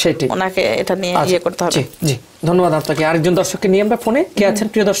সেটাই ওনাকে এটা নিয়ে ইয়ে করতে হবে। জি, ধন্যবাদ আপনাকে। আরেকজন দর্শককে নিয়ে আমরা ফোনে, কে আছেন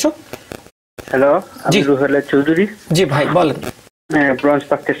প্রিয় দর্শক? হ্যালো, আমি রুহুল চৌধুরী। জি ভাই বলেন। ব্রঞ্জ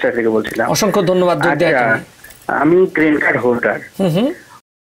পাকিস্তান থেকে বলছিলাম। অসংখ্য ধন্যবাদ। আমি গ্রিন কার্ড হোল্ডার,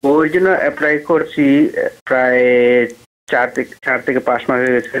 ওর জন্য অ্যাপ্লাই করছি প্রায় 4 থেকে 5 মাস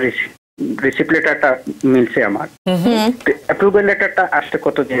হয়ে গেছে। রিসিপ্ট লেটারটা মিলছে আমার, অ্যাপ্রুভাল লেটারটা আসতে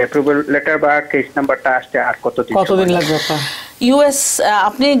কতদিন? অ্যাপ্রুভাল লেটার বা কেস নাম্বারটা আসতে আর কতদিন লাগবে? ইউএস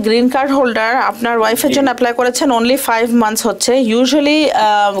আপনি গ্রিন কার্ড হোল্ডার, আপনার ওয়াইফের জন্য অ্যাপ্লাই করেছেন, অনলি 5 মান্থস হচ্ছে। ইউজুয়ালি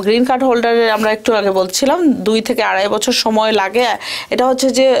গ্রিন কার্ড হোল্ডারের আমরা একটু আগে বলছিলাম 2 থেকে 2.5 বছর সময় লাগে, এটা হচ্ছে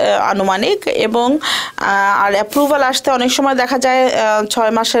যে আনুমানিক। এবং আর অ্যাপ্রুভাল আসতে অনেক সময় দেখা যায় 6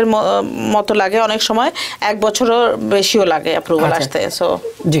 মাসের মতো লাগে, অনেক সময় 1 বছরও বেশিও লাগে অ্যাপ্রুভাল আসতে। সো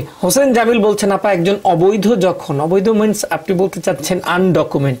জি, হোসেন জামিল বলছেন আপা একজন অবৈধ, যখন অবৈধ মিন্স আপনি বলতে চাচ্ছেন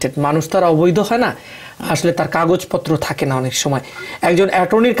আনডকুমেন্টেড মানুষ, তার অবৈধ হয় না, আসলে তার কাগজপত্র থাকে না অনেক সময়। একজন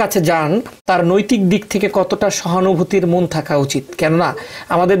অ্যাটর্নির কাছে যান, তার নৈতিক দিক থেকে কতটা সহানুভূতির মন থাকা উচিত? কেননা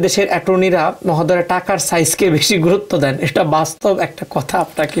আমাদের দেশের অ্যাটর্নিরা মহোদয় টাকার সাইজকে বেশি গুরুত্ব দেন, এটা বাস্তব একটা কথা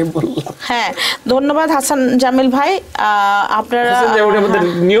আপনাকে বললাম। হ্যাঁ, ধন্যবাদ হাসান জামিল ভাই। আপনারা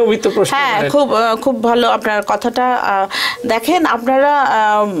নিয়মিত প্রশ্ন, হ্যাঁ খুব খুব ভালো আপনার কথাটা। দেখেন, আপনারা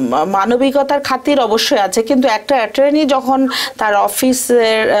মানবিকতার খাতির অবশ্যই আছে, কিন্তু একটা অ্যাটর্নি যখন তার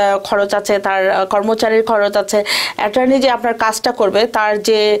অফিসের খরচ আছে, তার কর্মচারীর খরচ আছে, অ্যাটর্নি যে আপনার কাজটা করবে তার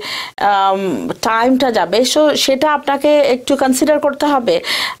যে টাইমটা যাবে, সো সেটা আপনাকে একটু কনসিডার করতে হবে।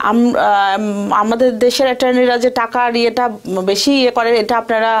 আমাদের দেশের অ্যাটর্নিরা যে টাকার ইয়েটা বেশি করে, এটা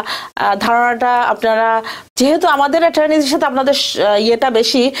আপনারা ধারণাটা আপনারা, যেহেতু আমাদের অ্যাটর্নিদের সাথে আপনাদের ইয়েটা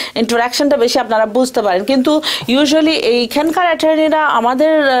বেশি, ইন্টারাকশনটা বেশি, আপনারা বুঝতে পারেন। কিন্তু ইউজুয়ালি এইখানকার অ্যাটর্নিরা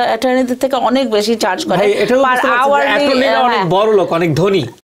আমাদের অ্যাটর্নিদের থেকে অনেক বেশি চার্জ করে। অনেক বড় লোক, অনেক ধনী,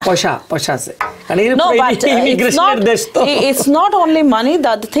 পয়সা আছে। No, but it's not only money.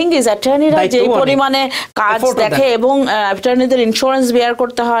 The thing is, অ্যাটর্নিরা যে পরিমাণে কাজ দেখে এবং অ্যাটর্নিদের ইন্স্যুরেন্স বেয়ার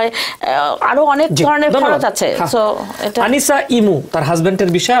করতে হয়, আরো অনেক ধরনের খরচ আছে। সো আনিসা ইমু তার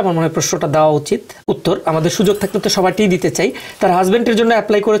হাজবেন্ডের বিষয়ে আমার মনে হয় প্রশ্নটা দেওয়া উচিত। উত্তর আমাদের সুযোগ থাকলে তো সবাইকেই দিতে চাই। তার হাজবেন্ডের জন্য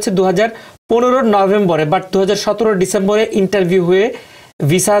অ্যাপ্লাই করেছে 2015 নভেম্বরে, বাট 2017 ডিসেম্বরে ইন্টারভিউ হয়ে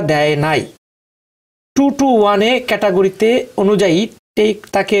ভিসা দেয় নাই। 221 ক্যাটাগরিতে অনুযায়ী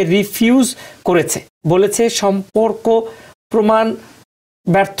তাকে রিফিউজ করেছে, বলেছে সম্পর্ক প্রমাণ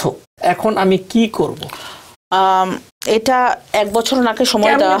ব্যর্থ। এখন আমি কি করব? এটা 1 বছর নাকি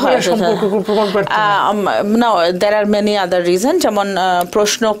সময় দেওয়া হয়। না, there are many other reasons, যেমন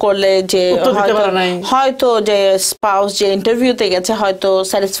প্রশ্ন করলে যে হয়তো যে স্পাউস যে ইন্টারভিউতে গেছে হয়তো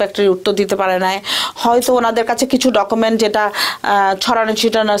স্যাটিসফ্যাক্টরি উত্তর দিতে পারে নাই, হয়তো ওনাদের কাছে কিছু ডকুমেন্ট যেটা ছড়ানো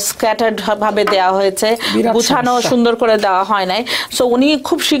ছিটানো স্ক্যাটার্ড ভাবে দেওয়া হয়েছে, গুছানো সুন্দর করে দেওয়া হয় নাই। সো উনি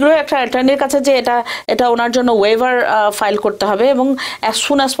খুব শীঘ্রই একটা অ্যাটর্নির কাছে যে এটা ওনার জন্য ওয়েভার ফাইল করতে হবে, এবং অ্যাজ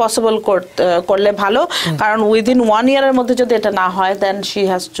সুন অ্যাজ পসিবল করলে ভালো, কারণ উইদিন 1 ইয়ারের মধ্যে যদি এটা না হয় then she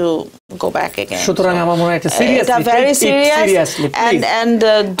has to go back again. সুতরাং আমার মনে হয় এটা ভেরি সিরিয়াস এন্ড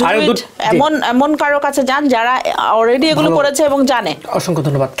এমন কারো কাছে যান যারা অলরেডি এগুলো করেছে এবং জানে। অসংখ্য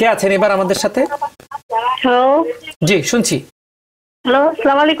ধন্যবাদ। কে আছেন এবার আমাদের সাথে? হ্যালো, জি শুনছি। হ্যালো,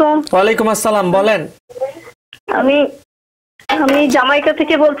 আসসালামু আলাইকুম। ওয়ালাইকুম আসসালাম, বলেন। আমি জামাইকা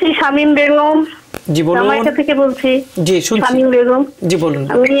থেকে বলছি, শামীম বেগম। জি বলুন। জামাইকা থেকে বলছি। জি শুনছি। শামীম বেগম। জি বলুন।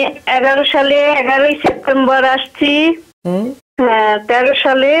 আমি 11 সালে 11ই সেপ্টেম্বর আসছি। হ্যাঁ, 13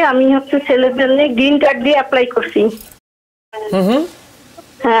 সালে আমি হচ্ছে ছেলের জন্য গ্রিন কার্ড দিয়ে অ্যাপ্লাই করছি।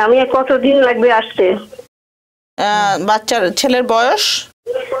 হ্যাঁ, আমি কতদিন লাগবে আসতে? বাচ্চার ছেলের বয়স?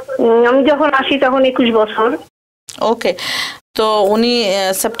 আমি যখন আসি তখন 21 বছর। ওকে, তো উনি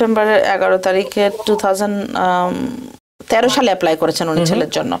সেপ্টেম্বরের 11 তারিখে 2013 সালে অ্যাপ্লাই করেছেন উনি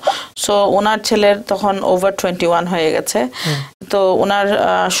ছেলের জন্য। সো ওনার ছেলের তখন ওভার 21 হয়ে গেছে, তো ওনার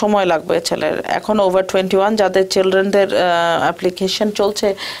সময় লাগবে ছেলের। এখন ওভার 21 যাদের চিলড্রেনদের অ্যাপ্লিকেশন চলছে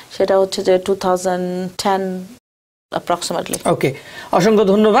সেটা হচ্ছে যে 2010 অ্যাপ্রক্সিমেটলি। ওকে, অসংখ্য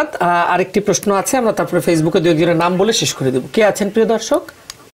ধন্যবাদ। আরেকটি প্রশ্ন আছে, আমরা তারপরে ফেসবুকে 2-1 নাম বলে শেষ করে দেব। কে আছেন প্রিয় দর্শক?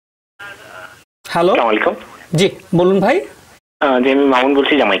 হ্যালো, আসসালামু আলাইকুম। জি বলুন ভাই। জি, আমি মামুন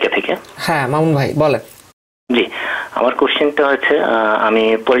বলছি জামাইকা থেকে। হ্যাঁ মামুন ভাই বলেন। জি, আমার কোশ্চেনটা হচ্ছে আমি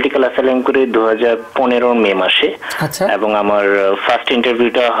পলিটিক্যাল অ্যাসাইলাম করি 2015 মে মাসে, এবং আমার ফার্স্ট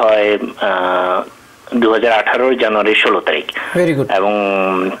ইন্টারভিউটা হয় 2018 জানুয়ারি 16 তারিখ। এবং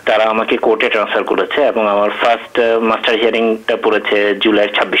তারা আমাকে কোর্টে ট্রান্সফার করেছে, এবং আমার ফার্স্ট মাস্টার হিয়ারিংটা পড়েছে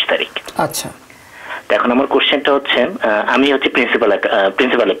জুলাইয়ের 26 তারিখ। আচ্ছা, এখন আমার কোশ্চেনটা হচ্ছে, আমি হচ্ছে প্রিন্সিপাল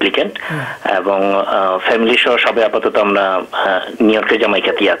অ্যাপ্লিকেন্ট, এবং ফ্যামিলি সহ সবাই আপাতত আমরা নিউ ইয়র্কে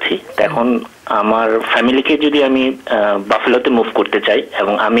জামাইকাতে আছি। এখন আমার ফ্যামিলিকে যদি আমি বাফেলোতে মুভ করতে চাই,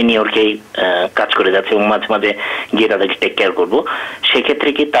 এবং আমি নিউ ইয়র্কেই কাজ করে যাচ্ছি এবং মাঝে মাঝে গিয়ে তাদেরকে টেক কেয়ার করবো, সেক্ষেত্রে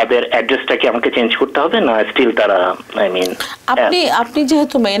কি তাদের অ্যাড্রেসটা কি আমাকে চেঞ্জ করতে হবে, না স্টিল তারা আপনি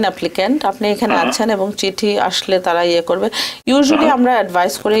যেহেতু মেইন অ্যাপ্লিকেন্ট, আপনি এখানে আছেন এবং চিঠি আসলে তারা ইয়ে করবে। ইউজুয়ালি আমরা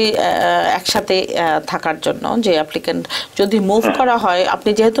অ্যাডভাইস করি একসাথে থাকার জন্য, যে অ্যাপ্লিকেন্ট যদি মুভ করা হয়, আপনি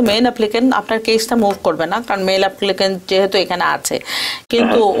যেহেতু মেইন অ্যাপ্লিকেন্ট আপনার কেসটা মুভ করবে না, কারণ মেইন অ্যাপ্লিকেন্ট যেহেতু এখানে আছে।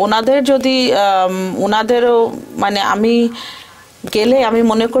 কিন্তু ওনাদের যদি ওনাদেরও মানে আমি গেলে আমি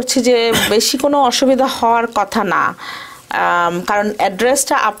মনে করছি যে বেশি কোনো অসুবিধা হওয়ার কথা না। কারণ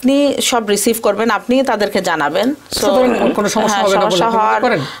অ্যাড্রেসটা আপনি সব রিসিভ করবেন, আপনি তাদেরকে জানাবেন, কোনো সমস্যা হবে না বলে মনে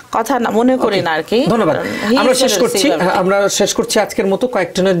করেন? কথা না মনে করি না আর কি। ধন্যবাদ। আমরা শেষ করছি আজকের মতো।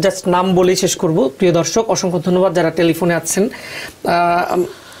 কয়েকজনের জাস্ট নাম বলেই শেষ করব। প্রিয় দর্শক, অসংখ্য ধন্যবাদ যারা টেলিফোনে আছেন।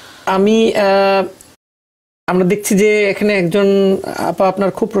 আমরা দেখছি যে এখানে একজন আপা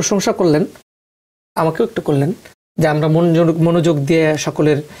আপনার খুব প্রশংসা করলেন, আমাকেও একটু করলেন, যে আমরা মনোযোগ দিয়ে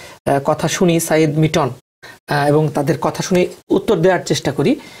সকলের কথা শুনি, সাইদ মিটন, এবং তাদের কথা শুনে উত্তর দেওয়ার চেষ্টা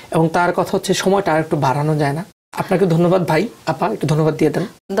করি, এবং তার কথা হচ্ছে সময়টা আর একটু বাড়ানো যায় না। আপনাকে ধন্যবাদ ভাই। আপা একটু ধন্যবাদ দিয়ে দেন।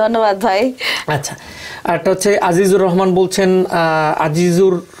 ধন্যবাদ ভাই। আচ্ছা, আরটা হচ্ছে আজিজুর রহমান বলছেন,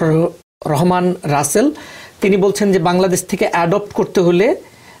 আজিজুর রহমান রাসেল, তিনি বলছেন যে বাংলাদেশ থেকে অ্যাডপ্ট করতে হলে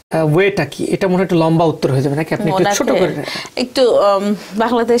ওয়েটা কি? এটা মনে হয় একটু লম্বা উত্তর হয়ে যাবে নাকি? আপনি একটু ছোট করে একটু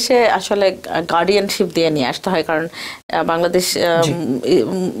বাংলাদেশে আসলে গার্ডিয়ানশিপ দিয়ে নিয়ে আসতে হয়, কারণ বাংলাদেশ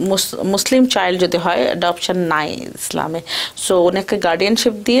মুসলিম চাইল্ড যদি হয়, অ্যাডপশন নাই ইসলামে, সো ওনাকে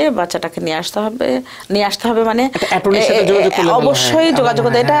গার্ডিয়ানশিপ দিয়ে বাচ্চাটাকে নিয়ে আসতে হবে মানে অবশ্যই যোগাযোগ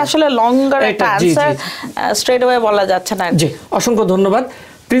করতে। এটা আসলে লঙ্গার একটা আনসার স্ট্রেট ওয়ে বলা যাচ্ছে না। জি, অসংখ্য ধন্যবাদ।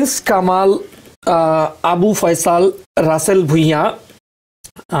 প্রিন্স কামাল, আবু ফয়সাল, রাসেল ভুইয়া,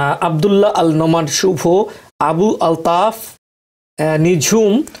 আব্দুল্লাহ আল নোমান শুভ, আবু আলতাফ,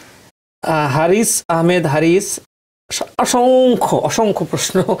 নিঝুম, হারিস আহমেদ হারিস, অসংখ্য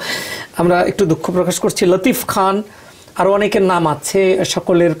প্রশ্ন। আমরা একটু দুঃখ প্রকাশ করছি। লতিফ খান, আরো অনেকের নাম আছে।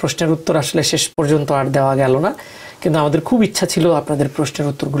 সকলের প্রশ্নের উত্তর আসলে শেষ পর্যন্ত আর দেওয়া গেল না, কিন্তু আমাদের খুব ইচ্ছা ছিল আপনাদের প্রশ্নের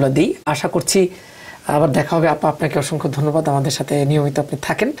উত্তরগুলো দিই। আশা করছি আবার দেখা হবে। আপা, আপনাকে অসংখ্য ধন্যবাদ। আমাদের সাথে নিয়মিত আপনি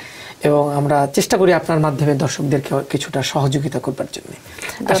থাকেন, এবং আমরা চেষ্টা করি আপনার মাধ্যমে দর্শকদেরকে কিছুটা সহযোগিতা করবার জন্য।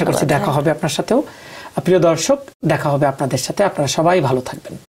 আশা করছি দেখা হবে আপনার সাথেও। প্রিয় দর্শক, দেখা হবে আপনাদের সাথে। আপনারা সবাই ভালো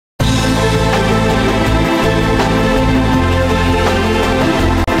থাকবেন।